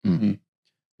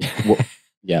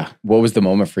 What was the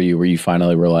moment for you where you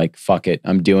finally were like, fuck it,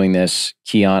 I'm doing this?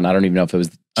 Kion, I don't even know if it was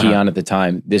Kion at the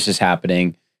time. This is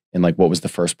happening. And like, what was the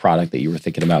first product that you were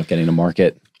thinking about getting to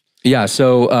market? Yeah.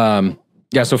 So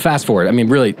fast forward. I mean,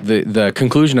 really the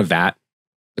conclusion of that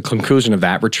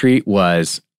retreat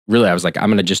was really, I was like, I'm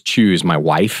going to just choose my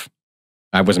wife.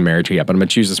 I wasn't married to her yet, but I'm going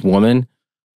to choose this woman.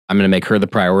 I'm going to make her the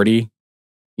priority.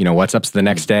 You know, what's up to the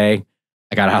next day?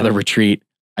 I got out of the retreat.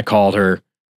 I called her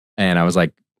and I was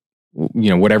like, you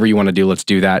know, whatever you want to do, let's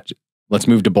do that. Let's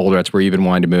move to Boulder. That's where you've been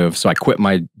wanting to move. So I quit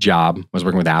my job. I was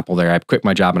working with Apple there. I quit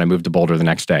my job and I moved to Boulder the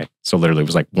next day. So literally it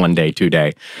was like 1 day, 2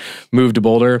 day. Moved to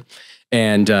Boulder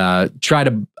and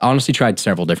tried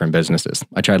several different businesses.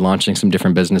 I tried launching some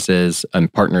different businesses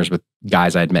and partners with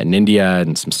guys I had met in India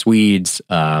and some Swedes.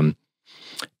 And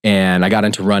I got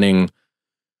into running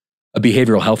a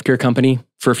behavioral healthcare company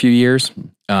for a few years.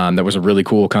 That was a really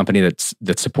cool company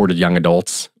that supported young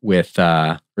adults with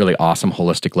really awesome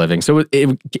holistic living. So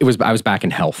I was back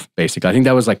in health, basically. I think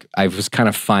that was like, I was kind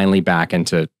of finally back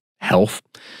into health.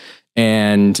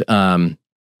 And,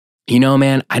 you know,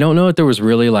 man, I don't know if there was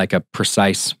really like a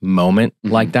precise moment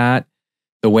like that.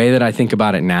 The way that I think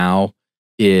about it now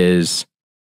is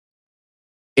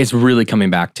it's really coming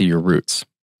back to your roots.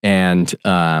 And,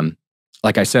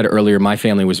 like I said earlier, my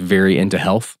family was very into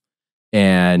health.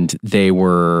 And they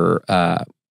were, at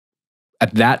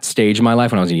that stage of my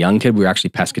life, when I was a young kid, we were actually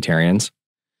pescatarians.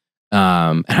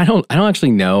 And I don't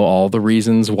actually know all the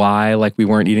reasons why, like we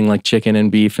weren't eating like chicken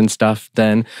and beef and stuff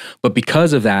then. But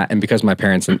because of that, and because of my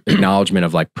parents' acknowledgement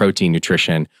of like protein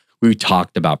nutrition, we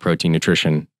talked about protein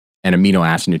nutrition and amino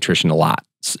acid nutrition a lot,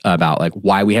 about like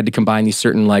why we had to combine these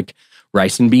certain like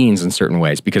rice and beans in certain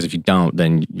ways, because if you don't,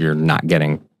 then you're not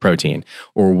getting protein,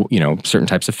 or, you know, certain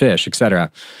types of fish, et cetera.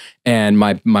 And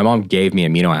my mom gave me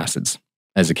amino acids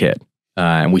as a kid.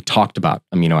 And we talked about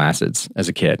amino acids as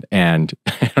a kid. And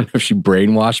I don't know if she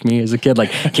brainwashed me as a kid.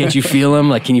 Like, can't you feel them?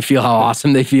 Like, can you feel how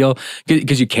awesome they feel?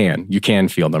 Because you can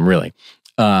feel them, really.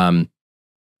 You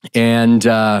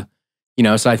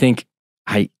know, so I think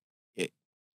I'd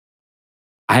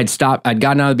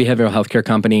gotten out of the behavioral healthcare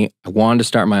company. I wanted to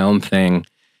start my own thing.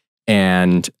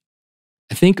 And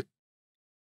I think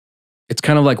it's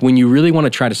kind of like when you really want to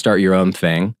try to start your own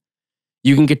thing,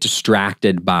 you can get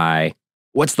distracted by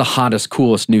what's the hottest,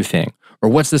 coolest new thing? Or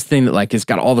what's this thing that like has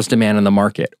got all this demand in the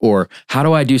market? Or how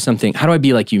do I do something? How do I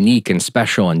be like unique and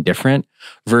special and different?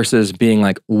 Versus being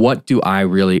like, what do I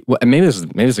really, and maybe this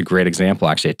is a great example,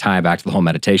 actually, a tie back to the whole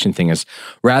meditation thing, is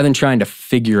rather than trying to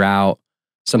figure out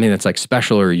something that's like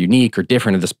special or unique or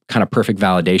different, or this kind of perfect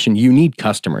validation, you need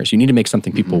customers. You need to make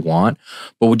something people want.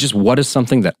 But just what is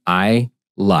something that I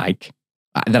like,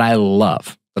 that I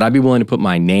love, that I'd be willing to put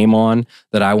my name on,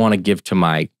 that I want to give to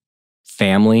my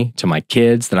family, to my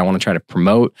kids, that I want to try to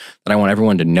promote, that I want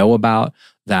everyone to know about,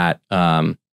 that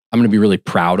I'm going to be really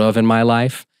proud of in my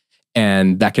life,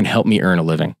 and that can help me earn a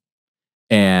living.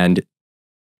 And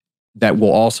that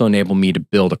will also enable me to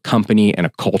build a company and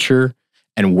a culture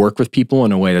and work with people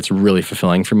in a way that's really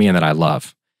fulfilling for me and that I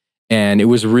love. And it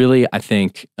was really, I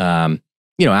think, you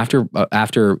know,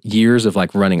 after years of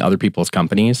like running other people's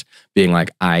companies, being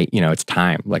like, it's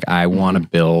time. Like, I want to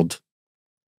build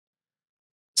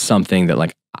something that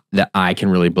like that I can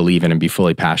really believe in and be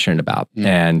fully passionate about.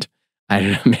 And I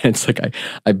don't know, man, it's like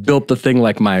I built the thing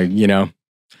like my, you know,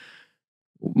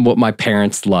 what my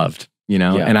parents loved, you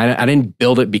know, and I didn't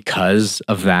build it because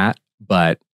of that,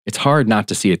 but it's hard not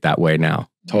to see it that way now.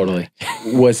 Totally.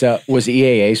 Was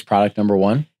EAA's product number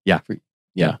one? Yeah.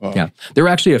 Yeah. There were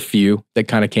actually a few that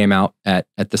kind of came out at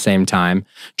the same time,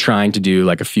 trying to do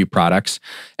like a few products.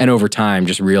 And over time,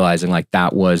 just realizing like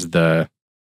that was our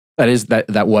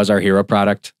hero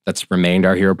product. That's remained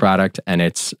our hero product. And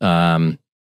it's, I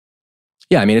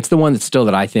mean, it's the one that's still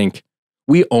that I think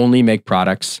we only make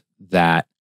products that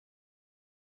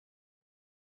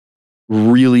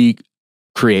really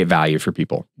create value for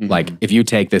people. Like if you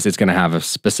take this, it's going to have a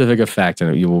specific effect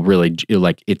and you will really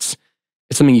like, it's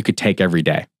something you could take every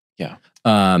day. Yeah.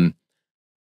 Out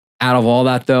of all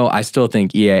that though, I still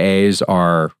think EAAs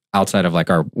are, outside of like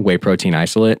our whey protein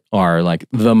isolate, are like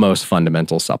the most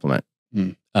fundamental supplement.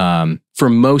 For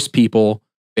most people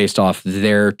based off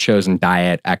their chosen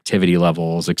diet, activity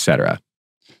levels, etc.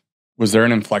 Was there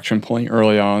an inflection point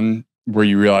early on where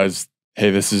you realized, hey,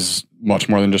 this is much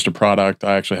more than just a product.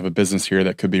 I actually have a business here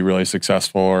that could be really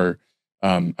successful, or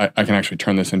I can actually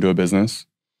turn this into a business?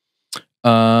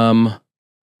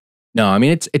 No, I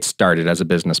mean, it started as a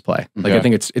business play. Like, I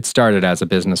think it started as a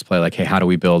business play. Like, hey, how do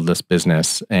we build this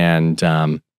business? And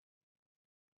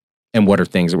what are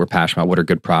things that we're passionate about? What are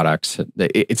good products?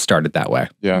 It started that way.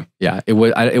 Yeah. Yeah. It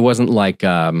wasn't like,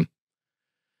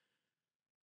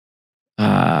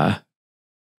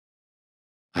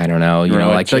 I don't know, you know,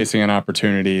 like chasing an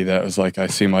opportunity that was like, I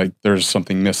seem like there's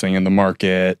something missing in the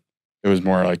market. It was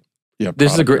more like,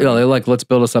 this is a great, like, let's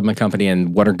build a supplement company,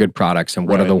 and what are good products, and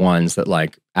what are the ones that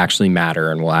like actually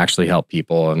matter and will actually help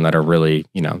people, and that are really,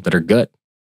 you know, that are good.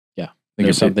 Yeah. I think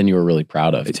it's something you were really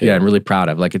proud of too. Yeah, I'm really proud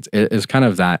of. Like it's kind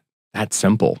of that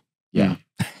simple. Yeah.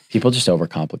 People just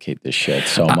overcomplicate this shit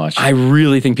so much. I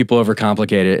really think people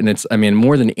overcomplicate it. And it's, I mean,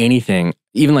 more than anything,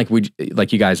 even like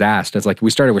you guys asked, it's like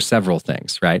we started with several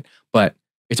things, right? But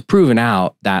it's proven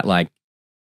out that like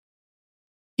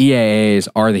EAAs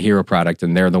are the hero product,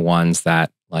 and they're the ones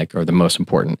that like are the most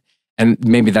important. And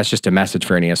maybe that's just a message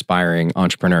for any aspiring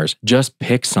entrepreneurs. Just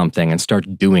pick something and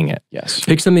start doing it. Yes.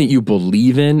 Pick something that you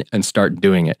believe in and start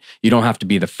doing it. You don't have to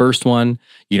be the first one.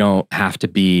 You don't have to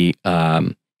be,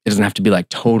 it doesn't have to be like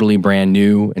totally brand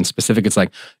new and specific. It's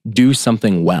like, do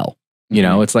something well. You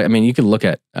know, it's like, I mean, you can look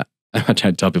at, I'm not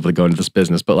trying to tell people to go into this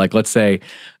business, but like, let's say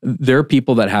there are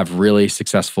people that have really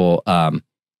successful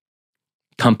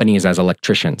companies as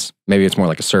electricians. Maybe it's more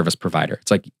like a service provider. It's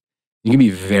like, you can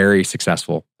be very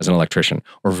successful as an electrician,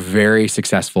 or very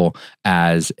successful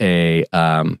as a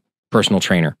personal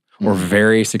trainer, or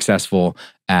very successful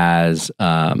as,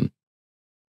 I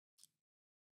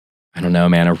don't know,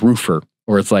 man, a roofer.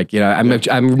 Or it's like, you know,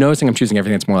 I'm noticing I'm choosing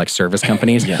everything that's more like service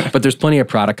companies, but there's plenty of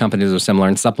product companies that are similar,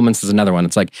 and supplements is another one.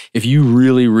 It's like, if you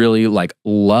really, really like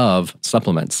love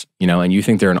supplements, you know, and you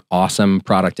think they're an awesome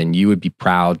product, and you would be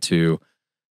proud to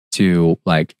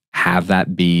like have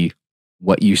that be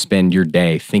what you spend your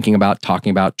day thinking about, talking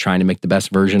about, trying to make the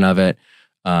best version of it,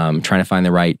 trying to find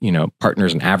the right, you know,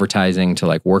 partners in advertising to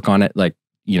like work on it. Like,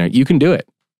 you know, you can do it.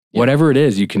 Whatever it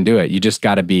is, you can do it. You just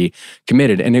got to be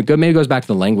committed. And it maybe goes back to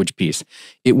the language piece.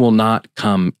 It will not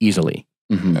come easily.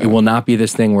 It will not be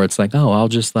this thing where it's like, oh, I'll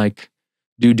just like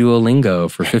do Duolingo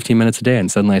for 15 minutes a day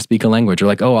and suddenly I speak a language. Or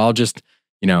like, oh, I'll just,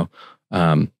 you know,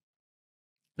 I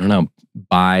don't know,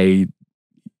 buy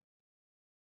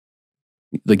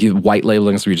like white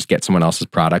labeling, so we just get someone else's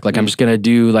product. Like, I'm just going to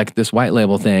do like this white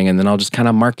label thing, and then I'll just kind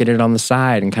of market it on the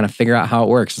side and kind of figure out how it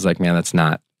works. It's like, man, that's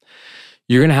not.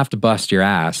 You're going to have to bust your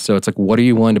ass. So it's like, what are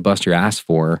you willing to bust your ass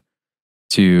for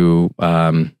to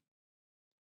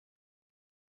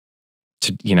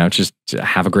you know, just to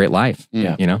have a great life,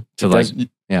 you know, to like,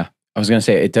 I was going to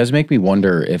say, it does make me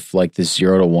wonder if like this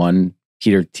 0 to 1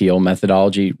 Peter Thiel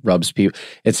methodology rubs people.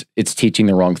 It's teaching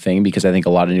the wrong thing, because I think a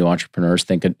lot of new entrepreneurs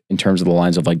think in terms of the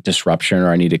lines of like disruption,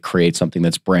 or I need to create something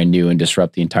that's brand new and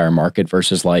disrupt the entire market,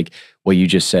 versus like what you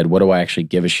just said. What do I actually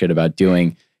give a shit about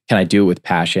doing? Can I do it with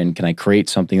passion? Can I create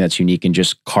something that's unique and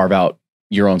just carve out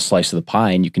your own slice of the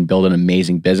pie, and you can build an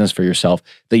amazing business for yourself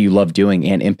that you love doing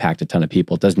and impact a ton of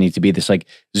people? It doesn't need to be this like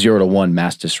 0 to 1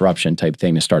 mass disruption type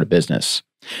thing to start a business.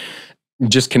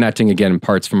 Just connecting again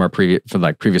parts from our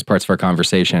previous parts of our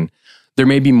conversation, there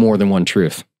may be more than one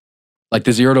truth. Like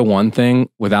the 0 to 1 thing,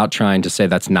 without trying to say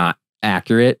that's not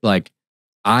accurate, like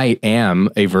I am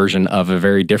a version of a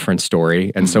very different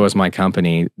story, and so is my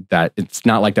company, that it's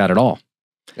not like that at all.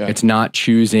 It's not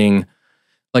choosing,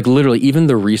 like literally even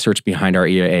the research behind our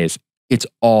EAAs, it's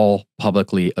all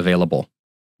publicly available.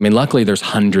 I mean, luckily there's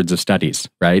hundreds of studies,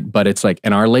 right? But it's like,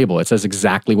 in our label, it says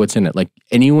exactly what's in it. Like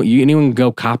anyone can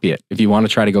go copy it. If you want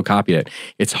to try to go copy it,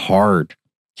 it's hard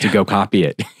to go copy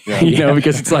it,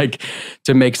 because it's like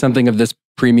to make something of this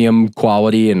premium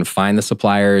quality and find the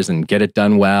suppliers and get it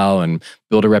done well and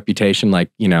build a reputation,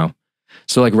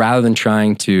 so like rather than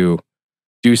trying to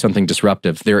do something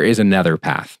disruptive, there is another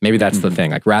path. Maybe that's the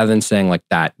thing. Like rather than saying like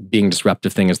that being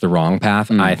disruptive thing is the wrong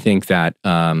path, I think that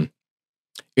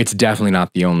it's definitely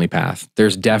not the only path.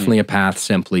 There's definitely a path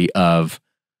simply of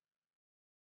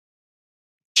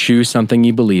choose something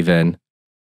you believe in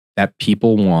that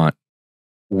people want,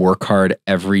 work hard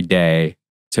every day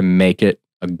to make it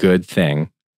a good thing,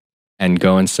 and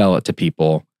go and sell it to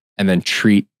people, and then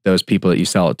treat those people that you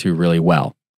sell it to really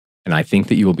well. And I think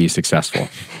that you will be successful.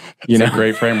 It's a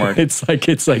great framework. It's like,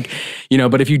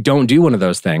 but if you don't do one of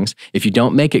those things, if you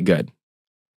don't make it good,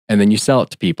 and then you sell it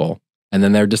to people, and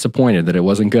then they're disappointed that it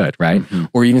wasn't good, right?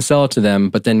 Or you can sell it to them,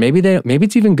 but then maybe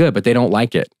it's even good, but they don't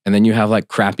like it. And then you have like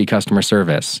crappy customer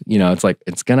service. It's like,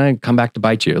 it's going to come back to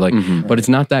bite you. Like, but it's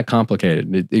not that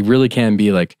complicated. It really can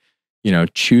be like,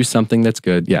 choose something that's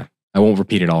good. Yeah. I won't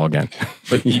repeat it all again.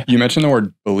 But you mentioned the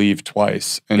word believe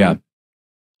twice. And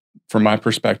from my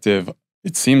perspective,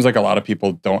 it seems like a lot of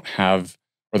people don't have,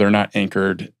 or they're not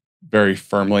anchored very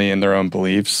firmly in their own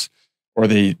beliefs, or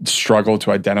they struggle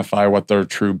to identify what their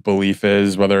true belief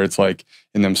is, whether it's like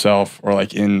in themselves or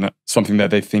like in something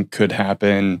that they think could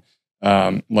happen.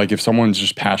 Like if someone's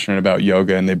just passionate about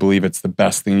yoga and they believe it's the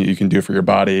best thing that you can do for your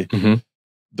body,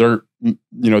 they're,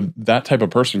 that type of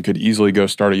person could easily go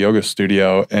start a yoga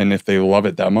studio. And if they love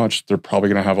it that much, they're probably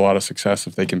going to have a lot of success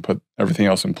if they can put everything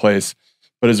else in place.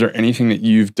 But is there anything that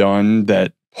you've done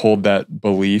that pulled that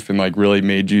belief and like really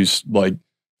made you like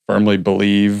firmly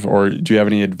believe, or do you have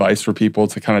any advice for people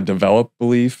to kind of develop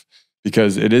belief?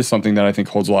 Because it is something that I think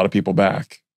holds a lot of people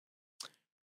back.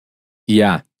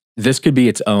 Yeah. This could be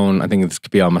its own, I think this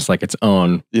could be almost like its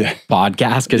own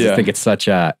podcast, because I think it's such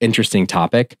an interesting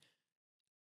topic.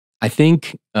 I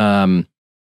think a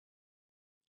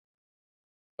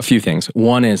few things.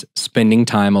 One is spending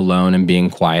time alone and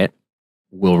being quiet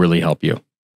will really help you.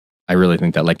 I really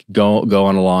think that, like, go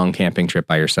on a long camping trip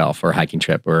by yourself, or hiking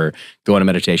trip, or go on a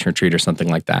meditation retreat or something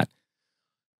like that.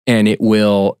 And it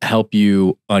will help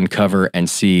you uncover and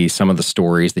see some of the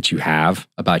stories that you have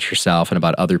about yourself and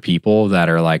about other people that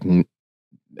are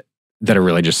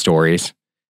really just stories.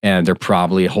 And they're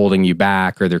probably holding you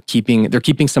back, or they're keeping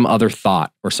some other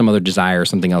thought or some other desire or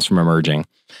something else from emerging.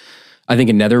 I think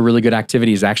another really good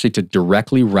activity is actually to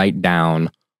directly write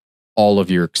down all of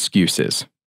your excuses.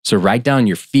 So write down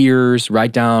your fears,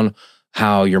 write down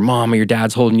how your mom or your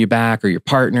dad's holding you back, or your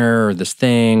partner, or this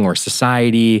thing, or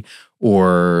society,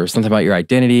 or something about your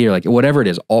identity, or like whatever it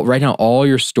is. Write down all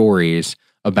your stories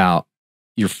about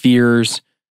your fears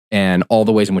and all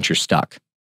the ways in which you're stuck.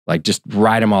 Like, just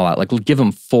write them all out. Like, give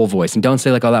them full voice, and don't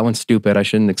say like, "Oh, that one's stupid. I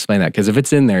shouldn't explain that." Because if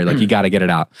it's in there, like, you got to get it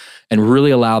out, and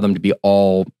really allow them to be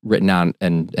all written out,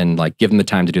 and like give them the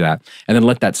time to do that, and then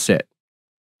let that sit.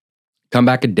 Come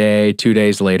back a day, 2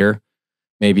 days later,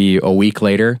 maybe a week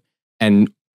later, and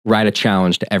write a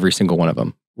challenge to every single one of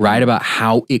them. Write about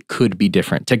how it could be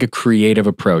different. Take a creative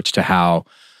approach to how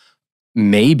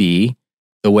maybe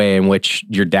the way in which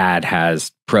your dad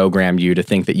has programmed you to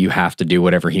think that you have to do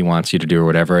whatever he wants you to do, or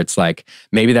whatever. It's like,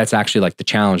 maybe that's actually like the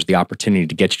challenge, the opportunity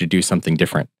to get you to do something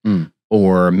different.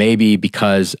 Or maybe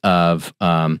because of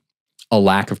a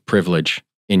lack of privilege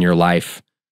in your life,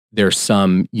 there's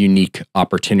some unique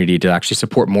opportunity to actually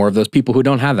support more of those people who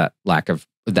don't have that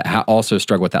also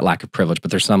struggle with that lack of privilege. But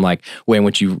there's some like way in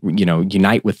which you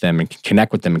unite with them and can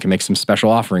connect with them and can make some special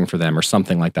offering for them or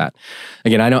something like that.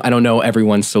 Again, I don't know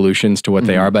everyone's solutions to what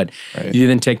they are, but you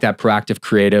then take that proactive,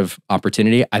 creative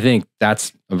opportunity. I think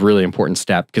that's a really important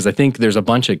step, because I think there's a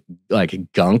bunch of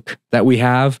like gunk that we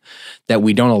have that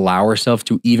we don't allow ourselves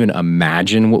to even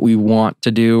imagine what we want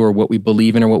to do, or what we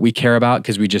believe in, or what we care about,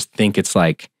 because we just think it's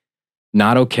like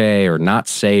not okay or not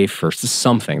safe or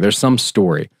something. There's some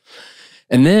story.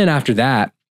 And then after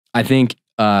that, I think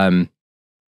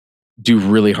do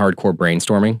really hardcore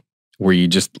brainstorming, where you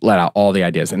just let out all the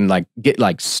ideas and like get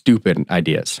like stupid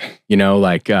ideas,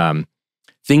 like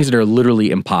things that are literally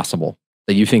impossible,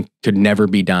 that you think could never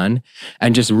be done,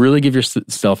 and just really give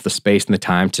yourself the space and the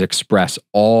time to express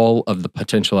all of the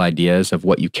potential ideas of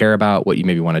what you care about, what you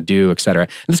maybe want to do, et cetera.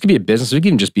 And this could be a business. It could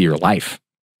even just be your life.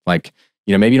 Like,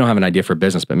 maybe you don't have an idea for a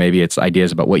business, but maybe it's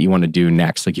ideas about what you want to do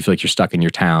next. Like, you feel like you're stuck in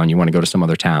your town, you want to go to some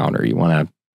other town, or you want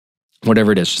to,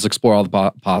 whatever it is, just explore all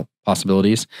the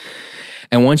possibilities.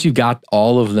 And once you've got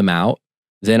all of them out,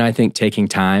 then I think taking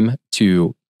time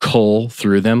to cull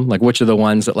through them, like which are the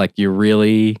ones that like you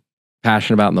really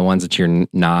passionate about and the ones that you're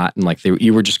not, and like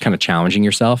you were just kind of challenging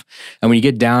yourself. And when you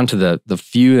get down to the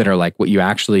few that are like what you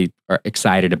actually are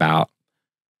excited about,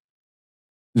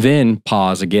 then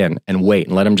pause again and wait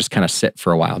and let them just kind of sit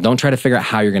for a while. Don't try to figure out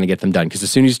how you're going to get them done, because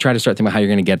as soon as you try to start thinking about how you're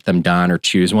going to get them done or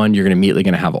choose one, you're immediately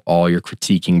going to have all your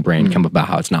critiquing brain come about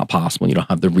how it's not possible. You don't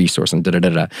have the resource and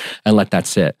and let that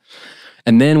sit.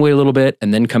 And then wait a little bit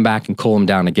and then come back and cool them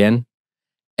down again.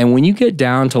 And when you get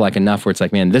down to like enough where it's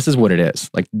like, man, this is what it is.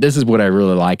 Like, this is what I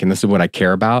really like and this is what I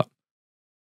care about.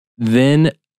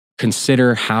 Then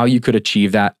consider how you could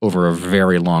achieve that over a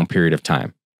very long period of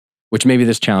time, which maybe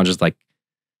this challenge is like,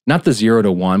 not the 0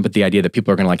 to 1, but the idea that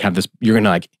people are going to like have this, you're going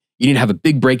to like, you need to have a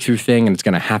big breakthrough thing and it's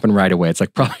going to happen right away. It's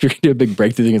like, probably you're going to do a big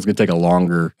breakthrough thing. It's going to take a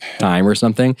longer time or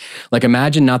something. Like,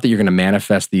 imagine not that you're going to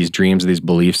manifest these dreams or these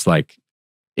beliefs like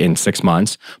in 6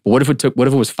 months, but what if it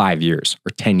was 5 years or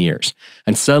 10 years?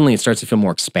 And suddenly it starts to feel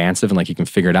more expansive and like you can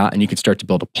figure it out and you can start to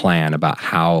build a plan about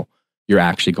how you're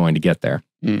actually going to get there.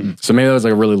 So maybe that was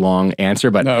like a really long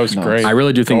answer, but no, it was great. I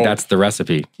really do think that's the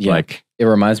recipe. Yeah. Like, it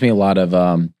reminds me a lot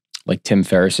of, like Tim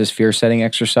Ferriss's fear setting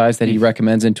exercise that he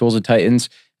recommends in Tools of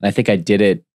Titans. And I think I did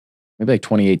it maybe like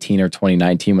 2018 or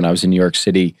 2019 when I was in New York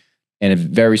City. And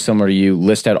very similar to you,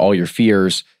 list out all your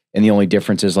fears. And the only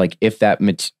difference is like if that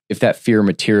fear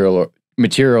materializes, I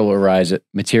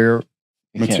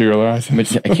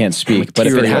can't speak, but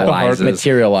if it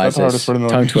materializes,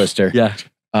 tongue twister. Yeah.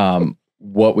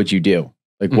 What would you do?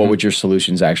 Like, what would your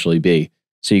solutions actually be?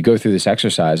 So you go through this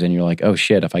exercise and you're like, oh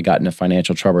shit, if I got into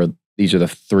financial trouble, these are the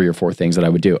 3 or 4 things that I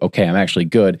would do. Okay, I'm actually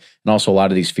good. And also a lot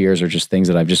of these fears are just things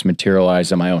that I've just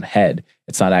materialized in my own head.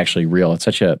 It's not actually real. It's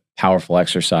such a powerful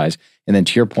exercise. And then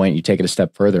to your point, you take it a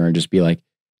step further and just be like,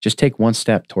 just take one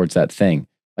step towards that thing.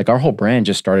 Like, our whole brand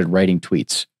just started writing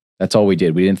tweets. That's all we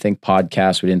did. We didn't think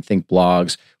podcasts. We didn't think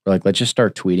blogs. We're like, let's just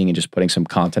start tweeting and just putting some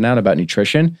content out about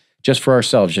nutrition just for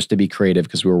ourselves, just to be creative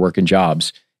because we were working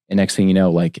jobs. And next thing you know,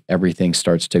 like, everything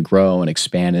starts to grow and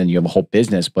expand and you have a whole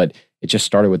business, but it just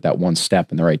started with that one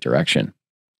step in the right direction.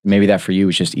 Maybe that for you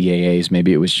was just EAAs.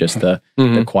 Maybe it was just the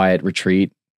quiet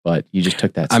retreat, but you just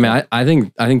took that step. I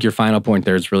mean, I think your final point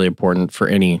there is really important for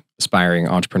any aspiring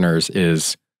entrepreneurs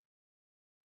is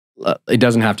it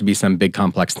doesn't have to be some big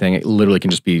complex thing. It literally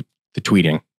can just be the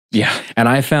tweeting. Yeah. And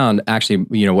I found actually,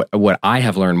 you know, what I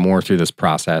have learned more through this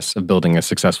process of building a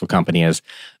successful company is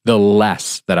the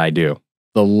less that I do,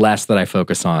 the less that I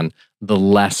focus on, the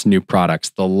less new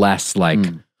products, the less like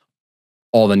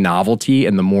all the novelty,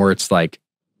 and the more it's like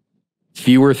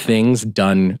fewer things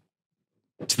done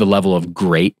to the level of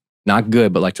great, not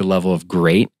good, but like to the level of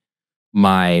great,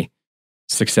 my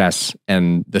success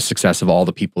and the success of all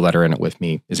the people that are in it with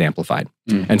me is amplified.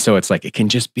 And so it's like, it can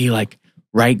just be like,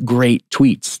 write great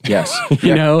tweets. Yes.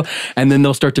 you know, and then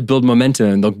they'll start to build momentum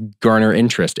and they'll garner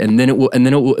interest. And then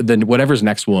then whatever's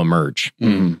next will emerge,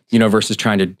 you know, versus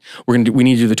trying to, we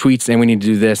need to do the tweets and we need to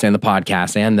do this and the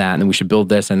podcast and that, and then we should build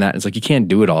this and that. It's like, you can't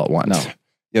do it all at once. No.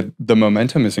 Yeah. The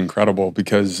momentum is incredible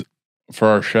because for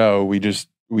our show, we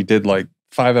did like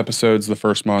 5 episodes the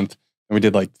first month and we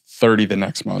did like 30 the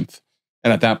next month.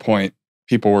 And at that point,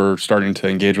 people were starting to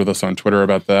engage with us on Twitter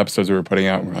about the episodes we were putting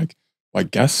out. And we're like, well, I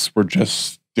guess we're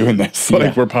just doing this.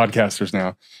 Like, we're podcasters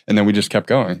now. And then we just kept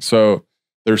going. So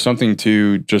there's something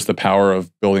to just the power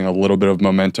of building a little bit of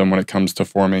momentum when it comes to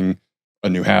forming a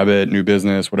new habit, new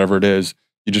business, whatever it is.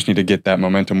 You just need to get that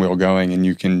momentum wheel going and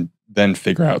you can then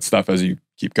figure out stuff as you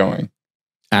keep going.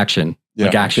 Action. Yeah.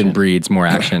 Like action breeds more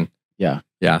action. Yeah.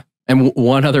 Yeah. And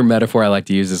one other metaphor I like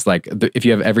to use is like, if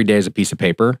you have every day as a piece of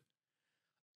paper,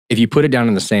 if you put it down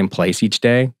in the same place each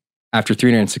day, after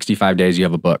 365 days, you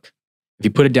have a book. If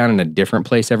you put it down in a different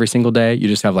place every single day, you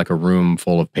just have like a room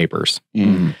full of papers.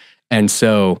 And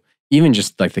so even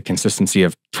just like the consistency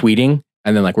of tweeting,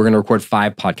 and then like, we're going to record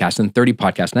 5 podcasts and 30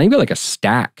 podcasts. Now you've got like a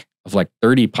stack of like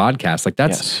 30 podcasts. Like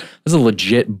that's a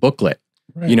legit booklet.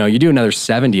 Right. You know, you do another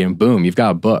 70 and boom, you've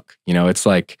got a book. You know, it's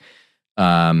like,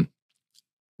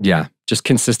 just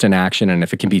consistent action. And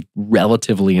if it can be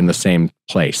relatively in the same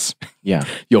place,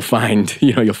 you'll find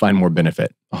more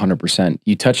benefit. 100%.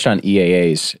 You touched on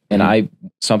EAAs, and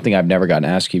something I've never gotten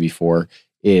asked you before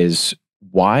is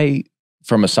why,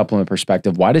 from a supplement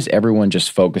perspective, why does everyone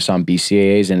just focus on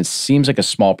BCAAs? And it seems like a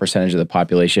small percentage of the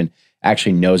population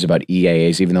actually knows about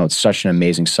EAAs, even though it's such an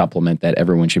amazing supplement that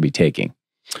everyone should be taking.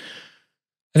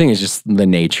 I think it's just the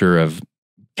nature of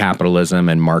capitalism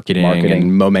and marketing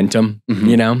and momentum,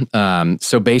 you know?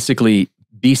 So basically,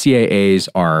 BCAAs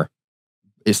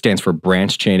it stands for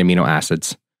branched chain amino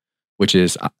acids, which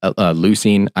is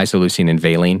leucine, isoleucine, and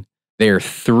valine. They are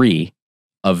 3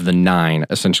 of the 9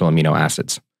 essential amino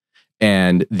acids.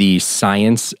 And the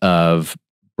science of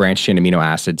branched chain amino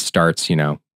acids starts,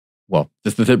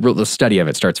 the study of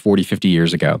it starts 40, 50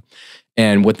 years ago.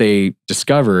 And what they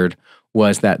discovered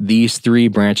was that these 3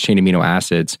 branched chain amino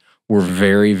acids were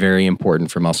very, very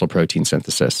important for muscle protein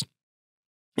synthesis.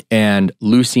 And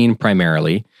leucine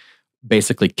primarily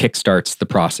basically kickstarts the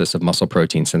process of muscle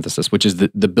protein synthesis, which is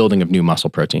the building of new muscle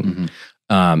protein,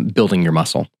 building your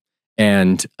muscle.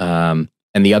 And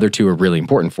the other 2 are really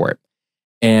important for it.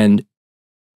 And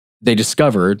they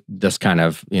discovered this kind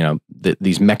of,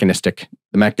 the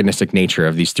mechanistic nature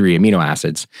of these 3 amino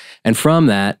acids. And from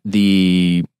that,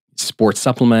 the sports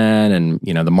supplement and,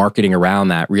 the marketing around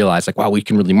that realized like, wow, we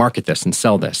can really market this and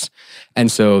sell this.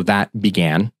 And so that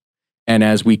began. And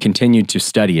as we continued to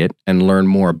study it and learn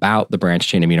more about the branched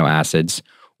chain amino acids,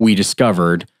 we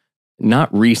discovered,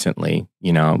 not recently,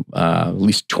 at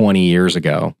least 20 years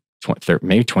ago,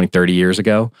 maybe 20, 30 years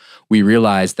ago, we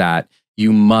realized that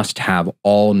you must have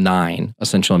all 9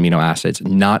 essential amino acids,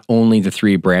 not only the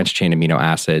 3 branched chain amino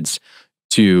acids,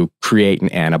 to create an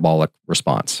anabolic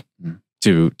response,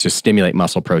 to stimulate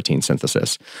muscle protein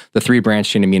synthesis. The 3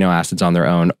 branched chain amino acids on their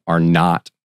own are not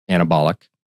anabolic.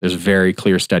 There's very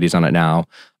clear studies on it now.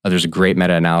 There's a great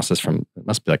meta-analysis from, it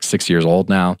must be like 6 years old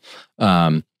now.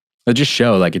 That just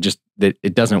show like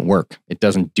it doesn't work. It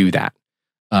doesn't do that.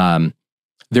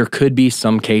 There could be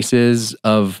some cases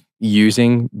of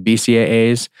using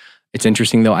BCAAs. It's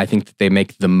interesting though, I think that they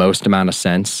make the most amount of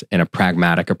sense in a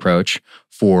pragmatic approach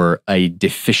for a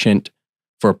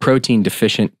protein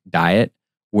deficient diet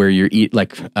where you eat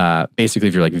basically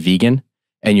if you're like vegan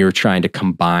and you're trying to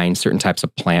combine certain types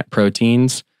of plant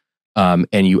proteins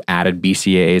and you added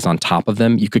BCAAs on top of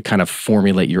them, you could kind of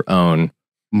formulate your own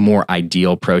more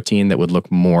ideal protein that would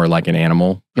look more like an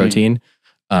animal protein.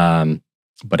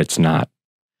 But it's not.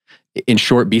 In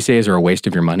short, BCAAs are a waste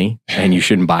of your money and you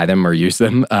shouldn't buy them or use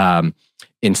them.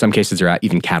 In some cases, they're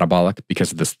even catabolic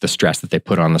because of the stress that they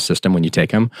put on the system when you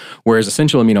take them. Whereas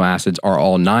essential amino acids are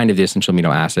all 9 of the essential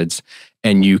amino acids,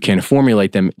 and you can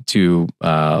formulate them to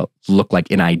look like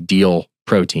an ideal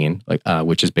protein,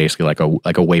 which is basically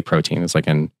like a whey protein. It's like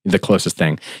the closest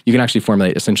thing. You can actually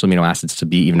formulate essential amino acids to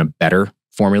be even a better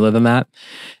formula than that,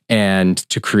 and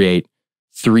to create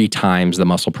 3 times the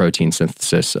muscle protein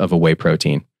synthesis of a whey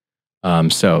protein.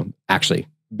 So actually,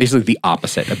 basically the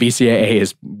opposite. A BCAA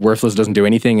is worthless, doesn't do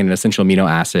anything, and an essential amino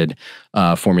acid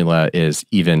formula is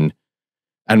even,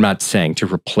 I'm not saying to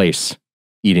replace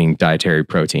eating dietary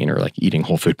protein or like eating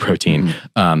whole food protein,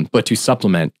 but to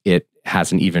supplement it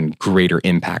has an even greater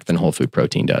impact than whole food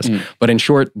protein does. But in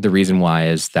short, the reason why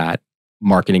is that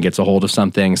marketing gets a hold of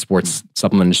something, sports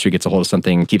supplement industry gets a hold of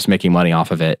something, keeps making money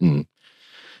off of it. And,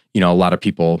 a lot of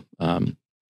people,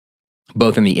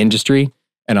 both in the industry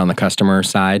and on the customer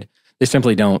side, they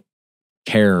simply don't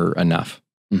care enough,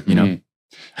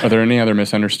 Are there any other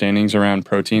misunderstandings around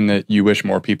protein that you wish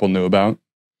more people knew about?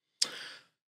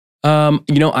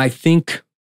 I think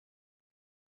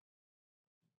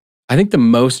the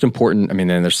most important,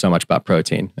 there's so much about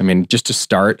protein. Just to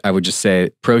start, I would just say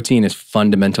protein is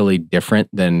fundamentally different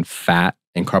than fats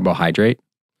and carbohydrates.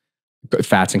 The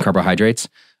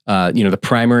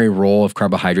primary role of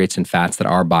carbohydrates and fats that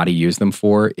our body use them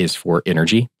for is for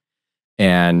energy.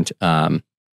 And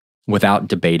without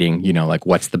debating,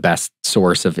 what's the best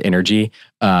source of energy,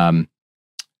 if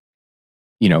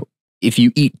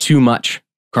you eat too much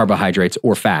carbohydrates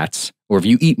or fats, or if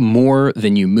you eat more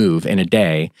than you move in a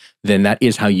day, then that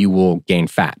is how you will gain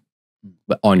fat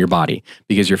on your body,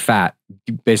 because your fat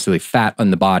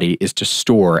on the body is to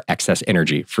store excess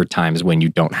energy for times when you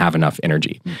don't have enough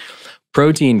energy.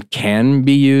 Protein can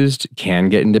be used, can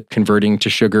get into converting to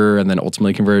sugar and then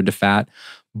ultimately converted to fat,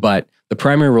 but the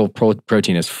primary role of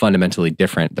protein is fundamentally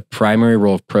different. The primary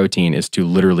role of protein is to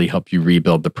literally help you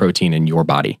rebuild the protein in your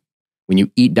body. When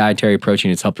you eat dietary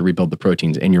protein, it's helped to rebuild the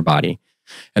proteins in your body.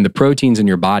 And the proteins in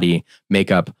your body make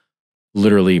up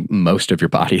literally most of your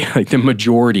body, like the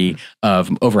majority of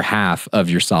over half of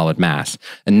your solid mass.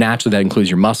 And naturally that includes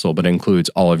your muscle, but it includes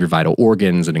all of your vital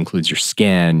organs. It includes your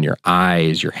skin, your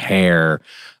eyes, your hair.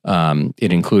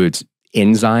 It includes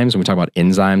enzymes. When we talk about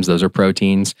enzymes, those are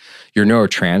proteins. Your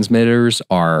neurotransmitters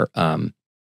are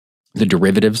the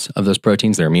derivatives of those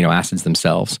proteins. They're amino acids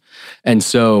themselves. And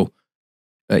so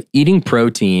eating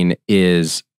protein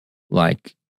is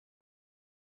like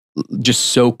just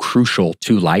so crucial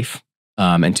to life.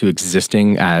 And to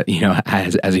existing, as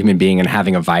a human being and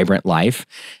having a vibrant life,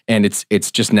 and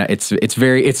it's just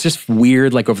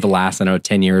weird. Like over the last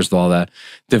 10 years, with all the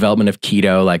development of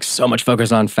keto, like so much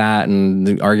focus on fat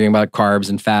and arguing about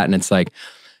carbs and fat, and it's like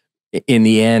in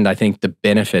the end, I think the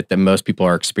benefit that most people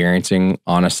are experiencing,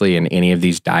 honestly, in any of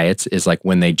these diets is like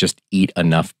when they just eat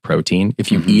enough protein.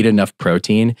 If you eat enough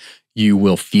protein, you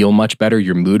will feel much better.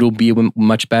 Your mood will be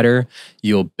much better.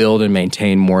 You'll build and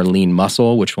maintain more lean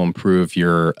muscle, which will improve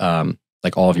your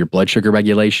like all of your blood sugar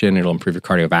regulation. It'll improve your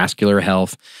cardiovascular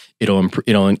health.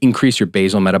 It'll increase your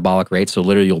basal metabolic rate. So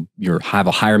literally, you'll have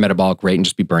a higher metabolic rate and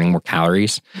just be burning more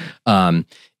calories.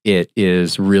 It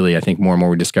is really, I think, more and more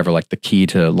we discover like the key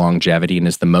to longevity and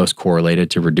is the most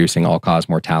correlated to reducing all-cause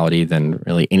mortality than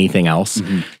really anything else.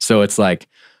 So it's like,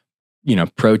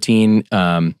 protein,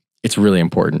 it's really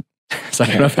important. So I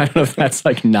don't know if that's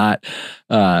like not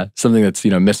something that's,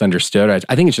 misunderstood.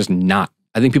 I think it's just not.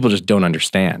 I think people just don't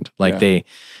understand. Like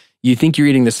you think you're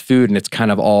eating this food and it's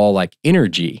kind of all like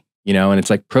energy, and it's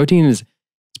like protein is,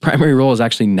 its primary role is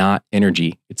actually not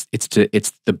energy. It's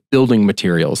the building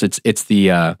materials. It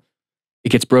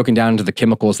gets broken down into the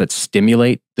chemicals that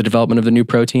stimulate the development of the new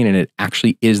protein, and it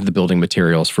actually is the building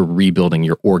materials for rebuilding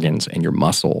your organs and your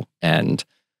muscle and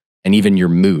even your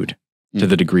mood to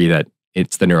the degree that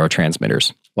it's the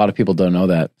neurotransmitters. A lot of people don't know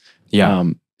that.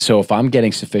 Yeah. So if I'm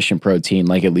getting sufficient protein,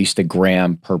 like at least a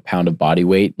gram per pound of body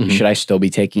weight, should I still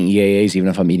be taking EAAs even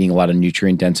if I'm eating a lot of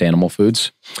nutrient-dense animal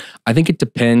foods? I think it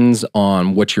depends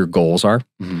on what your goals are.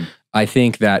 I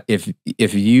think that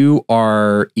if you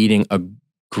are eating a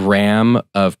gram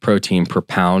of protein per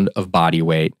pound of body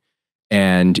weight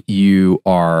and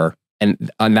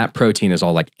that protein is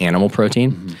all like animal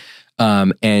protein,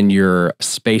 and you're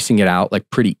spacing it out like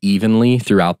pretty evenly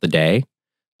throughout the day,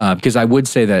 because I would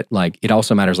say that like it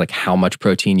also matters like how much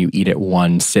protein you eat at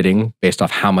one sitting based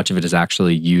off how much of it is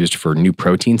actually used for new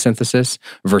protein synthesis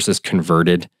versus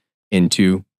converted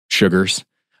into sugars.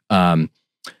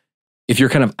 If you're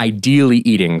kind of ideally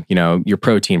eating, your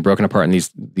protein broken apart in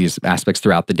these aspects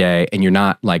throughout the day, and you're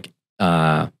not like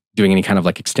doing any kind of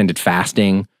like extended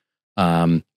fasting,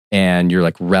 and you're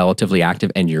like relatively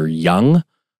active and you're young,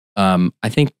 I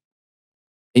think,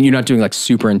 and you're not doing like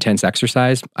super intense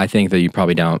exercise, I think that you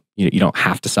probably don't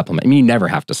have to supplement. I mean, you never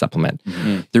have to supplement.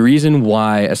 The reason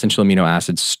why essential amino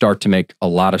acids start to make a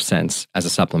lot of sense as a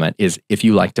supplement is if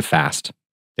you like to fast,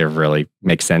 it really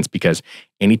makes sense, because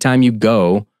anytime you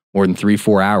go more than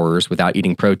 3-4 hours without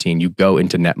eating protein, you go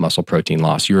into net muscle protein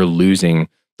loss. You're losing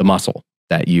the muscle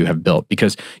that you have built,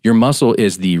 because your muscle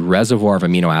is the reservoir of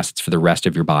amino acids for the rest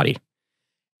of your body.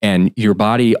 And your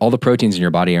body, all the proteins in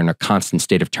your body are in a constant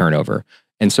state of turnover.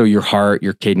 And so your heart,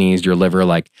 your kidneys, your liver,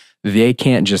 like they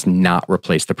can't just not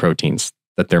replace the proteins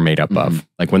that they're made up of.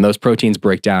 Like when those proteins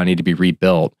break down, need to be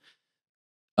rebuilt.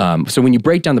 So when you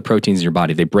break down the proteins in your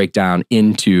body, they break down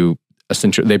into the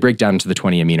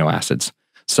 20 amino acids.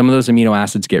 Some of those amino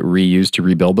acids get reused to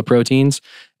rebuild the proteins,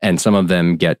 and some of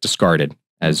them get discarded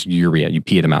as urea. You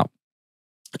pee them out.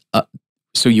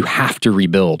 So you have to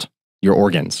rebuild your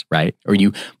organs, right? Or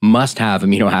you must have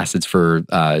amino acids for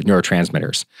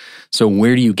neurotransmitters. So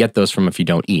where do you get those from if you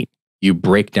don't eat? You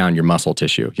break down your muscle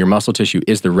tissue. Your muscle tissue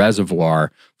is the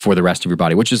reservoir for the rest of your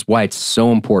body, which is why it's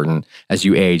so important as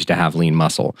you age to have lean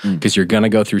muscle, because you're going to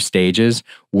go through stages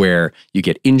where you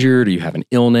get injured or you have an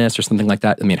illness or something like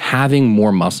that. I mean, having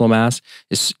more muscle mass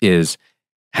there's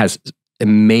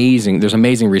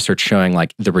amazing research showing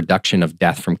like the reduction of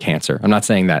death from cancer. I'm not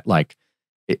saying that like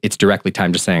it's directly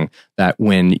timed, just saying that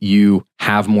when you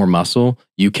have more muscle,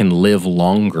 you can live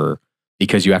longer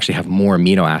because you actually have more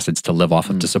amino acids to live off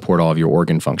of to support all of your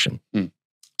organ function.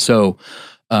 So,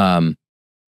 sorry,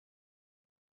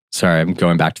 I'm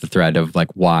going back to the thread of like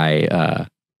why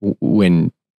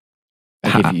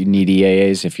if you need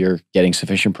EAAs, if you're getting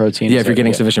sufficient protein. Yeah, if you're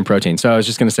getting sufficient protein. So I was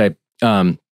just going to say,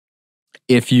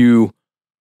 if you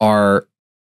are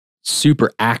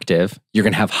super active, you're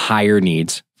going to have higher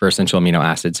needs for essential amino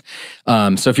acids.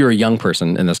 So if you're a young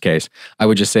person in this case, I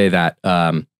would just say that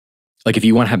like if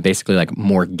you want to have basically like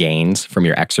more gains from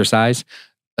your exercise,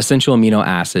 essential amino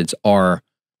acids are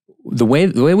the way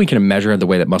we can measure the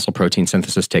way that muscle protein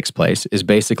synthesis takes place is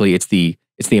basically it's the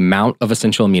amount of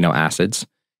essential amino acids.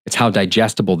 It's how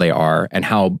digestible they are and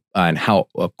how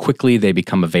quickly they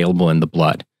become available in the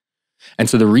blood. And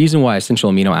so the reason why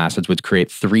essential amino acids would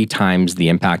create 3 times the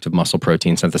impact of muscle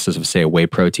protein synthesis of, say, a whey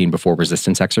protein before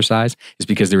resistance exercise is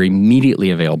because they're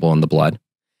immediately available in the blood,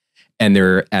 and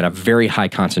they're at a very high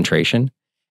concentration,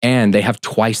 and they have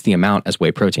twice the amount as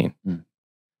whey protein.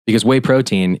 Because whey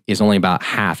protein is only about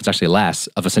half, it's actually less,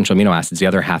 of essential amino acids. The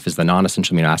other half is the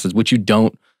non-essential amino acids, which you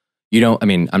don't You don't, I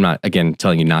mean, I'm not, again,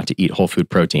 telling you not to eat whole food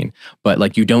protein, but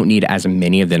like you don't need as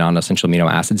many of the non-essential amino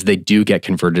acids. They do get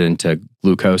converted into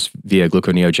glucose via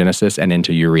gluconeogenesis and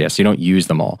into urea. So you don't use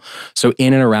them all. So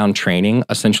in and around training,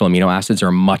 essential amino acids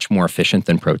are much more efficient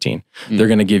than protein. They're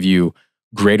going to give you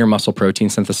greater muscle protein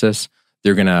synthesis.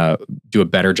 They're going to do a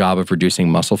better job of reducing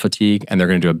muscle fatigue, and they're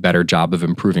going to do a better job of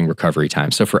improving recovery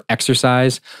time. So for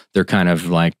exercise, they're kind of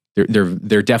like,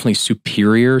 they're definitely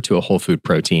superior to a whole food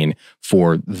protein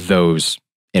for those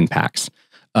impacts.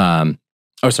 I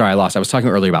was talking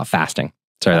earlier about fasting.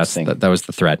 Sorry, that was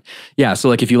the thread. Yeah, so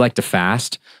like if you like to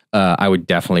fast, I would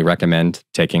definitely recommend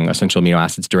taking essential amino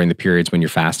acids during the periods when you're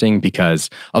fasting, because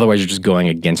otherwise you're just going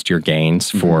against your gains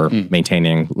for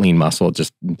maintaining lean muscle. It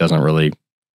just doesn't really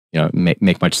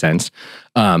make much sense.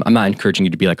 I'm not encouraging you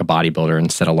to be like a bodybuilder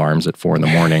and set alarms at 4 a.m.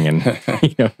 and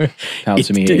pound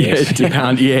some EAAs. to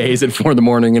pound EAAs at 4 a.m.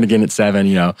 and again at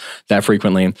 7, that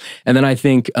frequently. And then I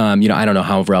think, I don't know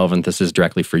how relevant this is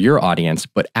directly for your audience,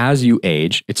 but as you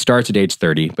age, it starts at age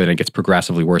 30, but it gets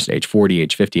progressively worse at age 40,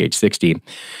 age 50, age 60.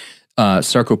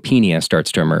 Sarcopenia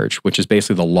starts to emerge, which is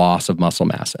basically the loss of muscle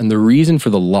mass. And the reason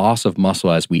for the loss of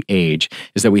muscle as we age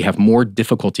is that we have more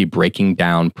difficulty breaking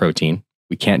down protein.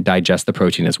 We can't digest the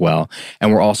protein as well.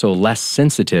 And we're also less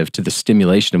sensitive to the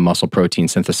stimulation of muscle protein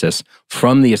synthesis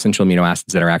from the essential amino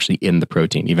acids that are actually in the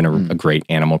protein, even a great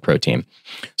animal protein.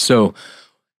 So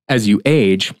as you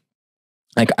age,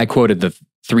 like I quoted the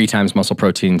 3 times muscle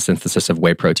protein synthesis of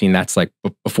whey protein. That's like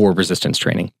before resistance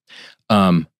training.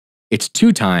 It's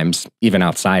 2 times even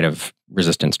outside of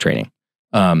resistance training.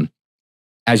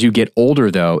 As you get older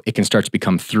though, it can start to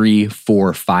become 3,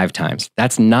 4, 5 times.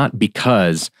 That's not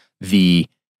because it's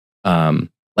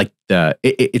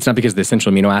not because the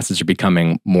essential amino acids are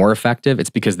becoming more effective.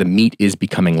 It's because the meat is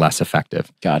becoming less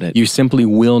effective. Got it. You simply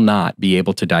will not be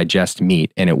able to digest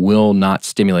meat, and it will not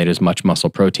stimulate as much muscle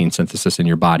protein synthesis in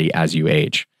your body as you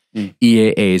age.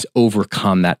 EAAs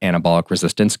overcome that anabolic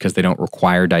resistance because they don't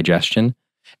require digestion.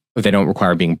 They don't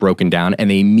require being broken down,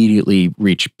 and they immediately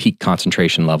reach peak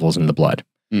concentration levels in the blood.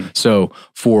 So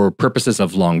for purposes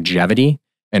of longevity,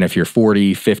 and if you're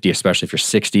 40, 50, especially if you're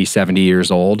 60, 70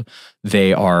 years old,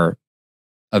 they are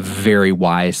a very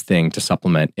wise thing to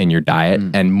supplement in your diet.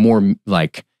 And more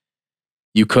like,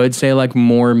 you could say like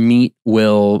more meat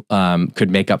could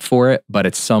make up for it. But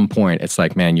at some point it's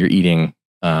like, man, you're eating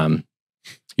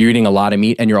a lot of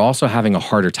meat, and you're also having a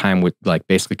harder time with like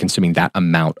basically consuming that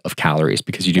amount of calories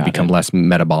because you do become less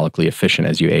metabolically efficient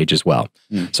as you age as well.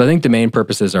 So I think the main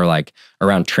purposes are like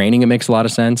around training. It makes a lot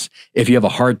of sense. If you have a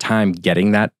hard time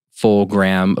getting that full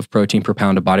gram of protein per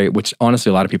pound of body weight, which honestly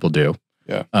a lot of people do.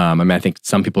 Yeah. I think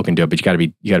some people can do it, but you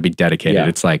gotta be dedicated. Yeah.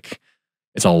 It's like,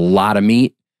 it's a lot of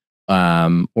meat,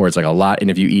 or it's like a lot. And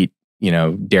if you eat,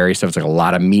 dairy stuff, it's like a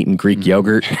lot of meat and Greek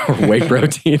yogurt or whey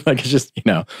protein. Like it's just,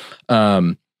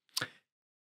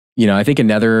 I think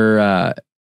another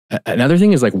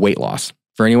thing is like weight loss.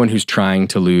 For anyone who's trying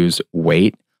to lose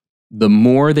weight, the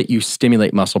more that you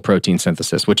stimulate muscle protein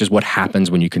synthesis, which is what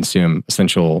happens when you consume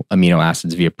essential amino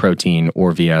acids via protein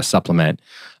or via supplement,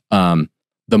 the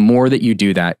more that you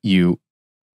do that,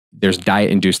 there's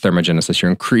diet-induced thermogenesis.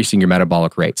 You're increasing your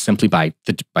metabolic rate simply by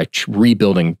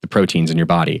rebuilding the proteins in your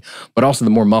body. But also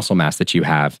the more muscle mass that you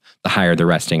have, the higher the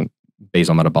resting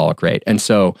basal metabolic rate. And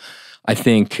so I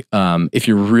think if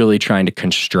you're really trying to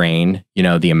constrain,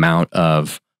 the amount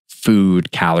of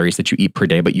food calories that you eat per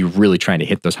day, but you're really trying to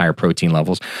hit those higher protein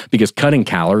levels, because cutting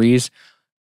calories,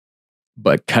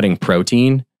 but cutting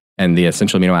protein and the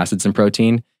essential amino acids in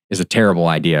protein is a terrible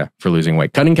idea for losing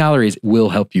weight. Cutting calories will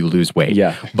help you lose weight.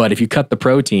 Yeah. But if you cut the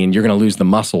protein, you're going to lose the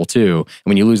muscle too. And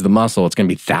when you lose the muscle, it's going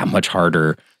to be that much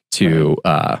harder to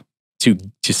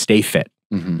stay fit.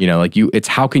 It's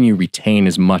how can you retain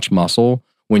as much muscle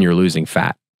when you're losing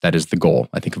fat? That is the goal,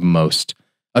 I think,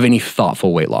 of any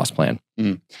thoughtful weight loss plan.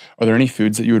 Are there any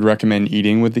foods that you would recommend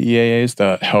eating with the EAAs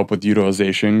that help with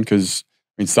utilization? Because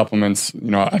supplements,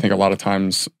 I think a lot of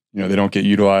times, they don't get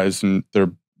utilized in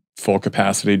their full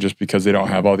capacity just because they don't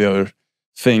have all the other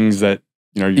things that,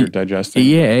 you're digesting.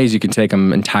 EAAs, you can take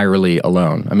them entirely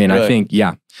alone. I mean, really? I think,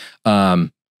 yeah. I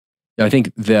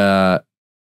think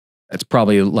it's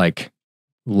probably like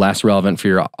less relevant for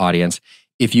your audience.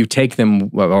 If you take them,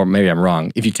 or maybe I'm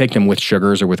wrong, if you take them with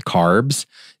sugars or with carbs,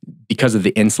 because of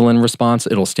the insulin response,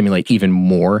 it'll stimulate even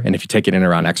more. And if you take it in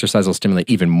around exercise, it'll stimulate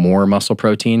even more muscle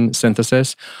protein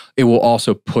synthesis. It will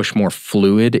also push more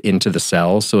fluid into the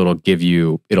cells. So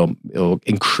it'll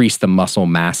increase the muscle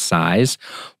mass size,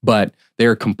 but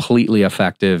they're completely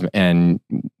effective and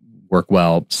work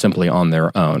well simply on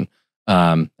their own.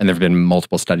 And there have been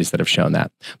multiple studies that have shown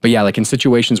that. But yeah, like in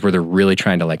situations where they're really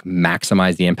trying to like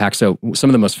maximize the impact. So some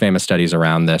of the most famous studies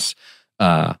around this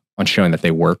on showing that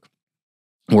they work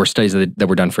were studies that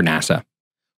were done for NASA,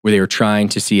 where they were trying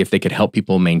to see if they could help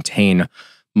people maintain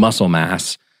muscle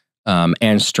mass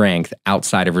and strength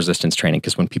outside of resistance training.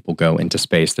 Because when people go into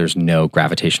space, there's no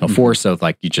gravitational force. So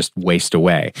like you just waste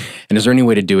away. And is there any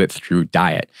way to do it through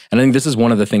diet? And I think this is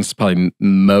one of the things that's probably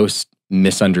most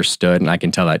misunderstood. And I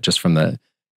can tell that just from the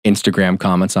Instagram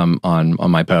comments on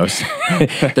my post,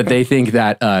 that they think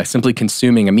that simply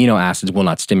consuming amino acids will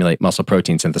not stimulate muscle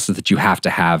protein synthesis, that you have to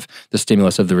have the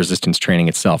stimulus of the resistance training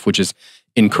itself, which is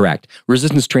incorrect.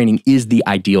 Resistance training is the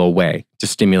ideal way to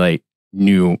stimulate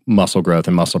new muscle growth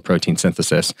and muscle protein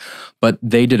synthesis. But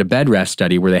they did a bed rest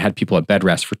study where they had people at bed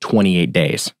rest for 28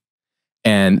 days.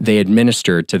 And they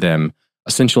administered to them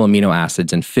essential amino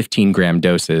acids in 15-gram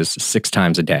doses 6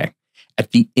 times a day.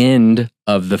 At the end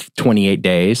of the 28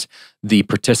 days, the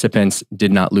participants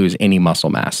did not lose any muscle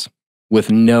mass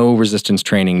with no resistance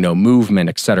training, no movement,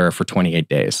 et cetera, for 28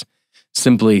 days,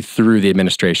 simply through the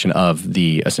administration of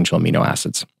the essential amino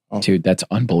acids. Dude, that's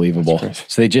unbelievable.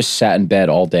 So they just sat in bed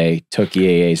all day, took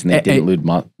EAAs, and they didn't lose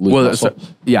muscle?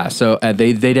 So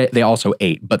they also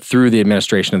ate, but through the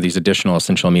administration of these additional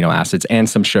essential amino acids and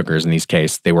some sugars in these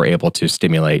cases, they were able to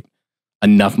stimulate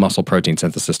enough muscle protein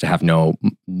synthesis to have no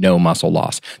muscle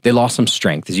loss. They lost some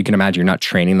strength. As you can imagine, you're not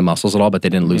training the muscles at all, but they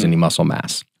didn't lose any muscle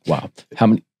mass. Wow. How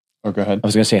many? Oh, go ahead. I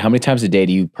was going to say, how many times a day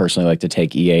do you personally like to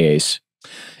take EAAs?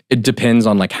 It depends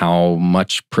on like how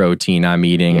much protein I'm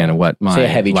eating and what my say a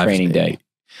heavy training day.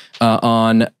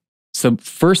 So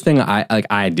first thing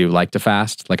I do like to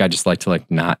fast. Like I just like to like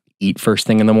not eat first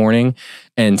thing in the morning,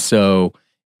 and so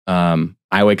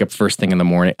I wake up first thing in the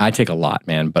morning. I take a lot,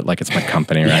 man, but like it's my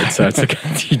company, right? So it's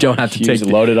like you don't have to take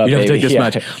loaded up. You don't baby. take this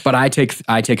much, but I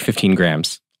take 15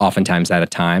 grams oftentimes at a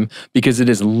time because it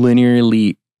is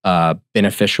linearly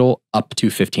beneficial up to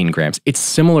 15 grams. It's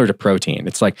similar to protein.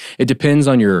 It's like it depends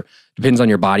on your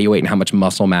body weight and how much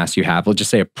muscle mass you have. We'll just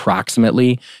say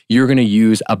approximately you're going to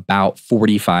use about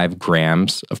 45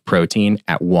 grams of protein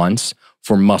at once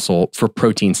for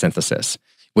protein synthesis.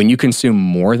 When you consume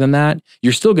more than that,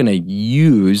 you're still going to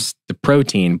use the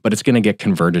protein, but it's going to get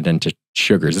converted into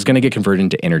sugars. It's going to get converted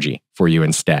into energy for you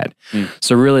instead.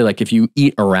 So really, like if you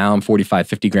eat around 45,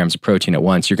 50 grams of protein at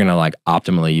once, you're going to like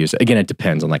optimally use it. Again, it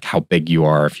depends on like how big you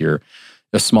are. If you're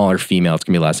a smaller female, it's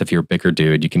going to be less. If you're a bigger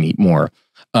dude, you can eat more.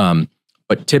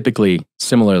 But typically,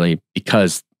 similarly,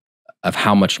 because of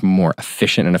how much more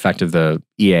efficient and effective the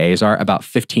EAAs are, about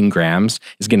 15 grams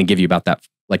is going to give you about that,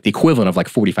 like the equivalent of like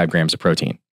 45 grams of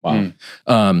protein. Wow.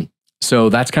 So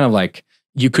that's kind of like,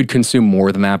 you could consume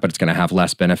more than that, but it's going to have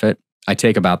less benefit. I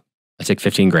take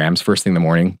 15 grams first thing in the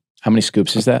morning. How many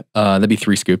scoops is that? That'd be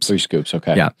 3 scoops. 3 scoops,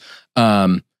 okay. Yeah.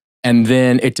 And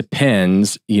then it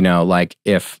depends, like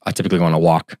if I typically go on a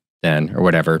walk then or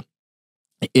whatever,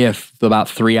 if about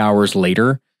 3 hours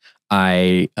later,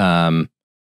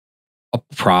 I'll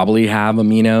probably have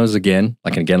aminos again,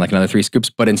 like another 3 scoops,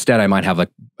 but instead I might have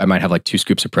like 2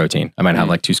 scoops of protein. I might have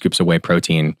like 2 scoops of whey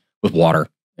protein with water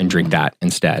and drink that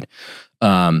instead.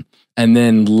 And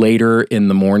then later in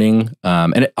the morning,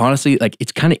 and honestly, like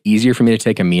it's kind of easier for me to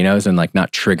take aminos and like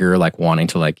not trigger like wanting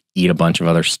to like eat a bunch of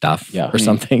other stuff or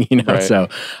something, Right. So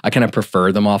I kind of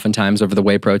prefer them oftentimes over the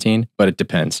whey protein, but it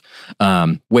depends.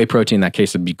 Whey protein in that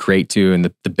case would be great too. And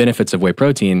the benefits of whey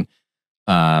protein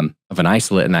of an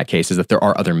isolate in that case is that there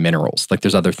are other minerals. Like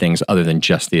there's other things other than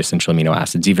just the essential amino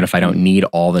acids. Even if I don't need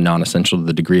all the non-essential to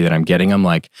the degree that I'm getting, I'm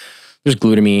like, there's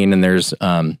glutamine and there's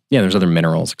other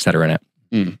minerals, et cetera in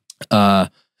it.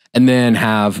 And then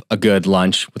have a good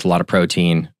lunch with a lot of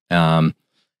protein. And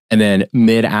then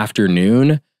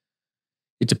mid-afternoon,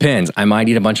 it depends. I might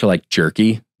eat a bunch of like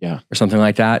jerky or something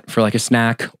like that for like a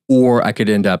snack, or I could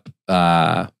end up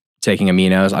taking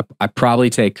aminos. I probably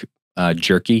take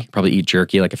eat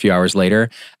jerky like a few hours later.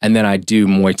 And then I do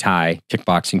Muay Thai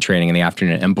kickboxing training in the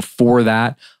afternoon. And before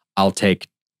that, I'll take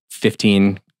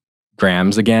 15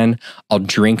 grams again. I'll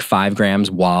drink 5 grams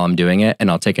while I'm doing it.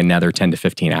 And I'll take another 10 to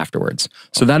 15 afterwards.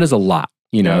 So that is a lot.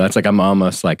 That's like, I'm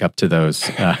almost like up to those,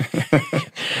 to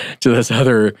this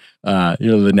other,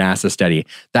 the NASA study.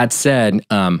 That said,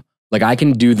 like I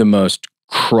can do the most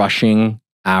crushing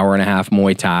hour-and-a-half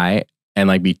Muay Thai and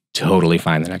like be totally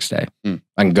fine the next day. I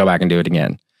can go back and do it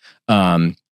again.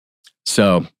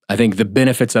 So I think the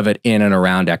benefits of it in and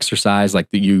around exercise, like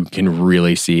that you can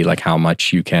really see like how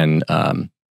much you can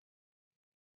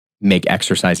make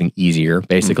exercising easier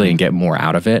basically and get more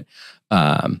out of it.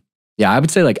 I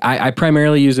would say like I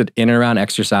primarily use it in and around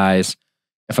exercise.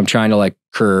 If I'm trying to like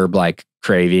curb like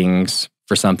cravings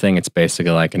for something, it's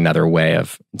basically like another way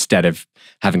of, instead of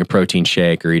having a protein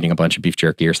shake or eating a bunch of beef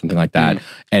jerky or something like that,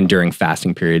 and during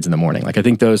fasting periods in the morning. Like I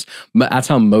think that's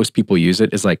how most people use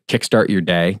it, is like kickstart your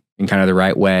day in kind of the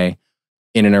right way,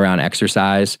 in and around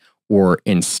exercise, or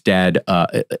instead,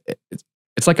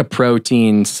 it's like a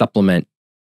protein supplement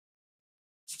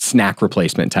snack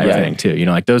replacement type thing too. You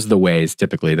know, like those are the ways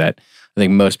typically that I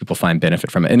think most people find benefit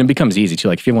from it. And it becomes easy too.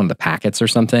 Like if you have one of the packets or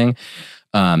something,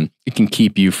 it can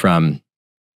keep you from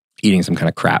eating some kind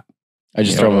of crap. I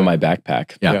just throw them in my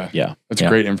backpack. Yeah. That's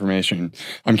great information.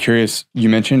 I'm curious, you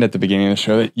mentioned at the beginning of the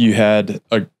show that you had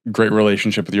a great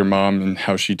relationship with your mom and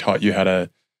how she taught you how to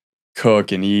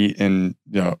cook and eat and,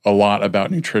 you know, a lot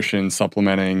about nutrition,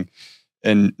 supplementing.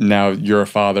 And now you're a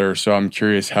father. So I'm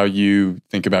curious how you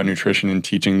think about nutrition and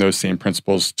teaching those same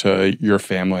principles to your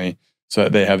family so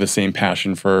that they have the same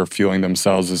passion for fueling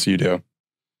themselves as you do.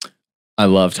 I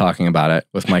love talking about it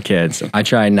with my kids. I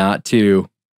try not to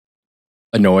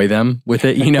annoy them with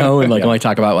it, you know, and like only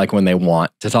talk about like when they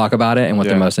want to talk about it and what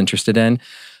they're most interested in.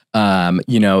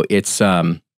 You know, it's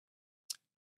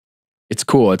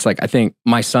cool. It's like, I think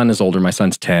my son is older, my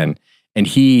son's 10, and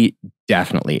he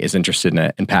definitely is interested in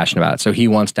it and passionate about it. So he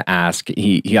wants to ask,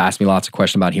 he asked me lots of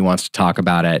questions about it. He wants to talk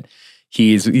about it.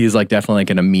 He's like definitely like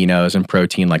an aminos and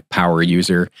protein like power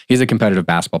user. He's a competitive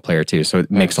basketball player too, so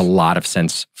it makes a lot of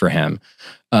sense for him.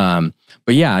 But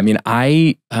yeah, I mean,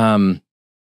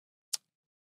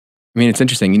 it's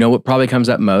interesting. You know what probably comes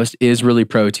up most is really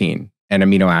protein and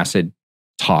amino acid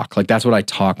talk. Like that's what I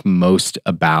talk most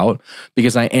about,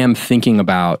 because I am thinking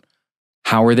about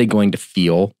how are they going to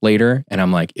feel later? And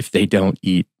I'm like, if they don't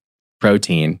eat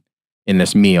protein in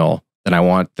this meal, then I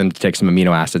want them to take some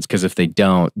amino acids, because if they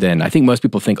don't, then I think most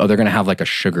people think, oh, they're going to have like a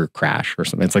sugar crash or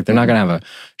something. It's like, they're not going to have a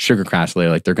sugar crash later.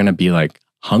 Like they're going to be like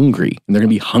hungry, and they're going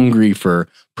to be hungry for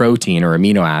protein or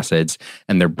amino acids,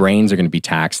 and their brains are going to be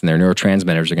taxed, and their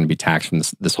neurotransmitters are going to be taxed from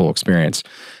this whole experience.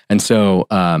 And so,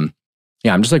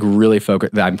 yeah, I'm just like really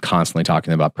focused. I'm constantly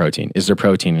talking about protein. Is there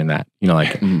protein in that? You know,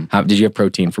 like, how did you have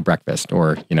protein for breakfast?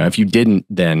 Or, you know, if you didn't,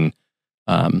 then,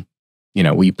 you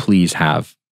know, will you please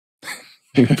have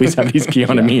these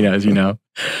Kion aminos, you know?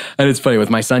 And it's funny with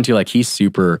my son too, like he's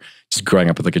super, just growing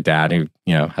up with like a dad who,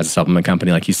 you know, has a supplement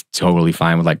company, like he's totally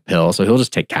fine with like pills. So he'll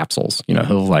just take capsules, you know,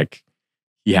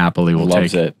 he happily will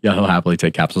Loves take it. Yeah, he'll happily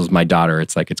take capsules. My daughter,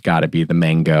 it's like, it's gotta be the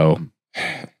mango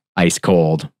ice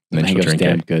cold. And then she'll Mango's drink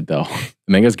damn it. good though.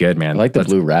 The mango's good, man. I like the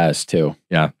blue raz too.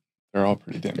 Yeah. They're all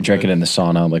pretty damn I drink it in the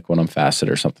sauna, like when I'm fasted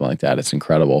or something like that. It's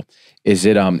incredible. Is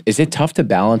it tough to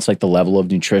balance like the level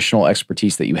of nutritional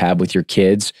expertise that you have with your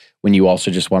kids when you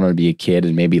also just want them to be a kid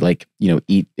and maybe like, you know,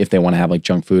 eat if they want to have like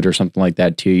junk food or something like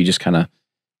that too? You just kind of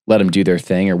let them do their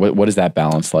thing, or what is that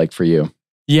balance like for you?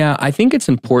 Yeah, I think it's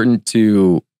important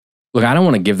to look. I don't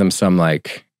want to give them some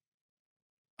like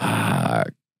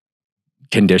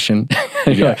condition.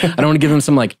 Yeah. I don't want to give them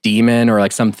some like demon or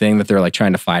like something that they're like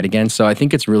trying to fight against. So I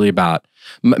think it's really about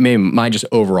maybe my just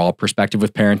overall perspective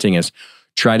with parenting is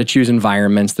try to choose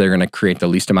environments that are going to create the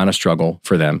least amount of struggle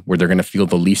for them, where they're going to feel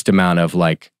the least amount of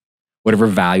like whatever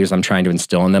values I'm trying to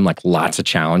instill in them, like lots of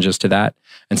challenges to that.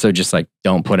 And so just like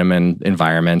don't put them in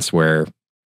environments where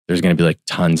there's going to be like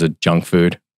tons of junk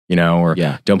food, you know, or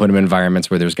don't put them in environments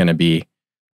where there's going to be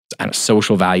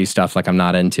social value stuff like I'm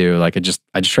not into. Like I just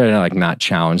try to like not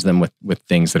challenge them with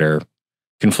things that are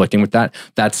conflicting with that.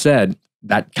 That said,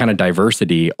 that kind of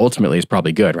diversity ultimately is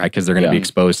probably good, right? Because they're going to be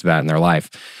exposed to that in their life.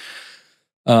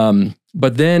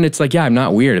 But then it's like, yeah, I'm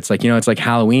not weird. It's like, you know, it's like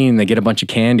Halloween, they get a bunch of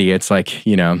candy. It's like,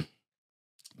 you know,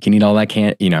 can eat all that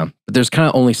candy, you know, but there's kind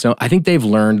of only so, I think they've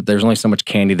learned there's only so much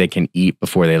candy they can eat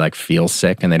before they like feel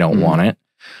sick and they don't want it.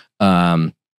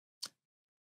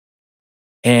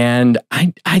 And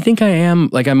I think I am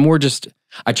like, I'm more just,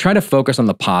 I try to focus on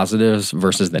the positives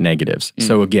versus the negatives.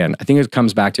 So again, I think it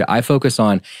comes back to, I focus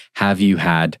on, have you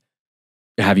had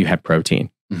protein?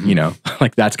 You know,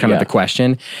 like that's kind of the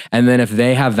question. And then if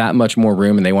they have that much more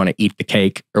room and they want to eat the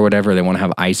cake or whatever, they want to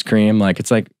have ice cream, like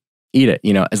it's like, eat it,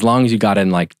 you know, as long as you got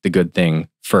in like the good thing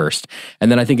first. And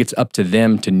then I think it's up to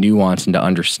them to nuance and to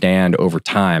understand over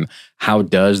time, how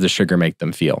does the sugar make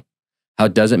them feel? How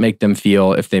does it make them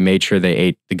feel if they made sure they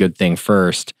ate the good thing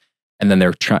first and then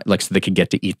they're trying, like, so they could get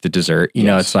to eat the dessert? You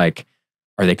know, it's like,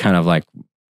 are they kind of like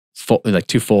full, like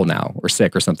too full now or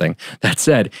sick or something? That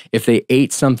said, if they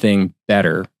ate something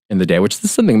better in the day, which is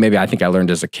something maybe I think I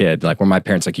learned as a kid, like where my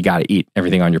parents like, you got to eat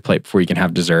everything on your plate before you can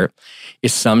have dessert,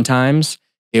 is sometimes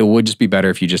it would just be better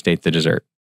if you just ate the dessert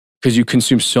because you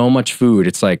consume so much food.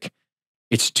 It's like,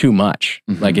 it's too much.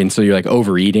 Like, and so you're like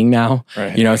overeating now,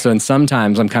 Right. you know? So, and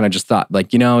sometimes I'm kind of just thought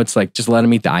like, you know, it's like, just let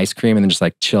them eat the ice cream and then just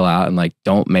like chill out and like,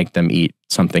 don't make them eat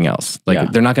something else.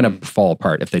 Like they're not going to fall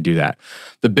apart if they do that.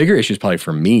 The bigger issue is probably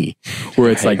for me,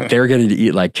 where it's like, they're going to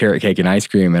eat like carrot cake and ice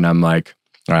cream. And I'm like,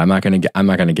 all right, I'm not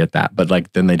going to get that. But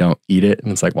like, then they don't eat it.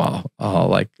 And it's like, well,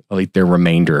 I'll eat their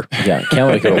remainder. Yeah. Can't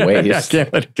let it go to waste.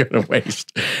 Can't let it go to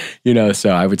waste. You know, so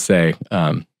I would say,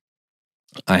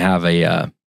 I have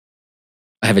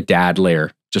a dad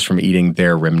layer just from eating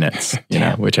their remnants, you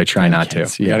know, which I try not to.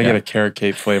 You got to get a carrot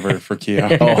cake flavor for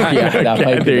Kion. Oh yeah, that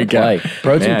might be the play.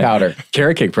 Protein powder.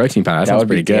 Carrot cake protein powder. That would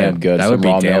be pretty damn good. That would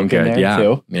be damn good. Yeah.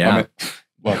 Too. Yeah.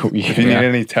 Well, if you need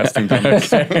any testing done.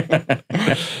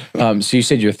 So you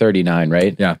said you're 39,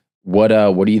 right? Yeah. What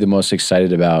are you the most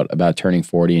excited about turning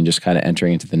 40 and just kind of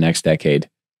entering into the next decade?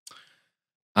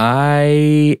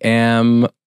 I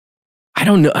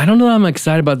don't know. I'm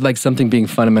excited about like something being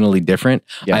fundamentally different.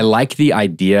 Yeah. I like the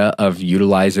idea of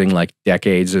utilizing like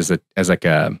decades as like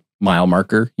a mile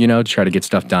marker, you know, to try to get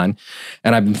stuff done.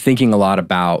 And I've been thinking a lot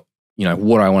about, you know,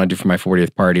 what do I want to do for my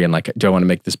 40th party? And like, do I want to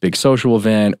make this big social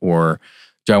event, or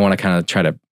do I want to kind of try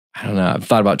to, I don't know. I've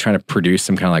thought about trying to produce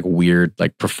some kind of like weird,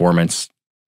 like performance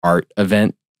art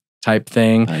event type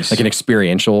thing, like an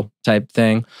experiential type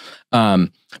thing.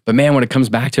 But man, when it comes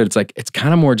back to it, it's like, it's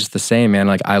kind of more just the same, man.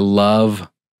 Like I love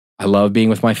being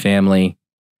with my family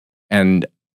and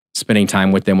spending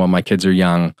time with them while my kids are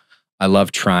young. I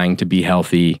love trying to be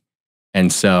healthy.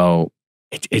 And so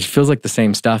it feels like the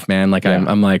same stuff, man. Like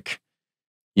I'm like,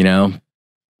 you know,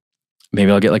 maybe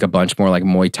I'll get like a bunch more like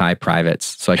Muay Thai privates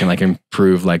so I can like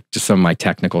improve like just some of my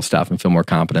technical stuff and feel more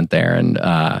competent there. And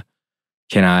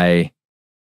can I,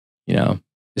 you know,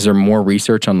 is there more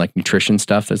research on like nutrition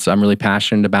stuff that I'm really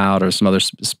passionate about, or some other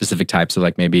specific types of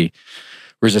like maybe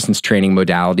resistance training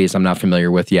modalities I'm not familiar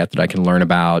with yet that I can learn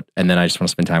about? And then I just want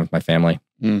to spend time with my family.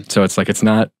 So it's like,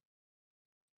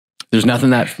 there's nothing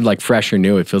that like fresh or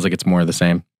new. It feels like it's more of the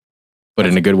same, but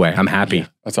in a good way. I'm happy. Yeah,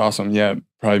 that's awesome. Yeah.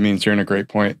 Probably means you're in a great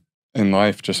point in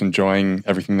life, just enjoying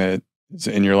everything that is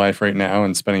in your life right now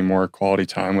and spending more quality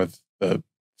time with the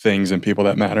things and people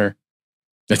that matter.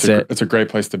 That's it. It's a great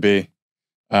place to be.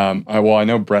 I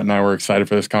know Brett and I were excited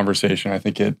for this conversation. I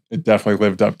think it definitely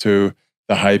lived up to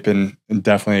the hype and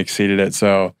definitely exceeded it.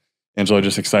 So, Angelo,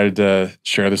 just excited to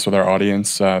share this with our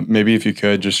audience. Maybe if you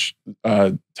could just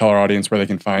tell our audience where they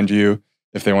can find you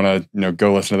if they want to, you know,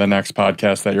 go listen to the next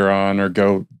podcast that you're on, or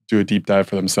go do a deep dive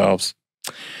for themselves.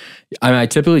 I mean, I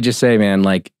typically just say, man,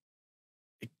 like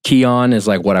Kion is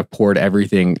like what I've poured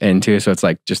everything into. So it's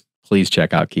like, just please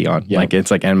check out Kion. Yeah. Like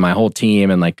it's like, and my whole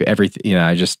team and like everything, you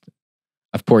know,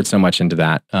 I've poured so much into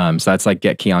that. So that's like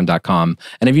getkion.com.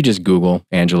 And if you just Google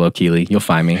Angelo Keely, you'll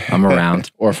find me. I'm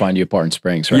around. Or find you at Barton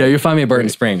Springs, right? Yeah, you'll find me at Barton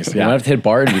Springs. You might have to hit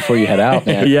Barton before you head out,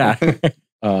 man. Yeah.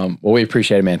 Well, we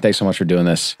appreciate it, man. Thanks so much for doing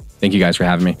this. Thank you guys for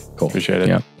having me. Cool. Appreciate it.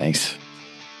 Yeah. Thanks.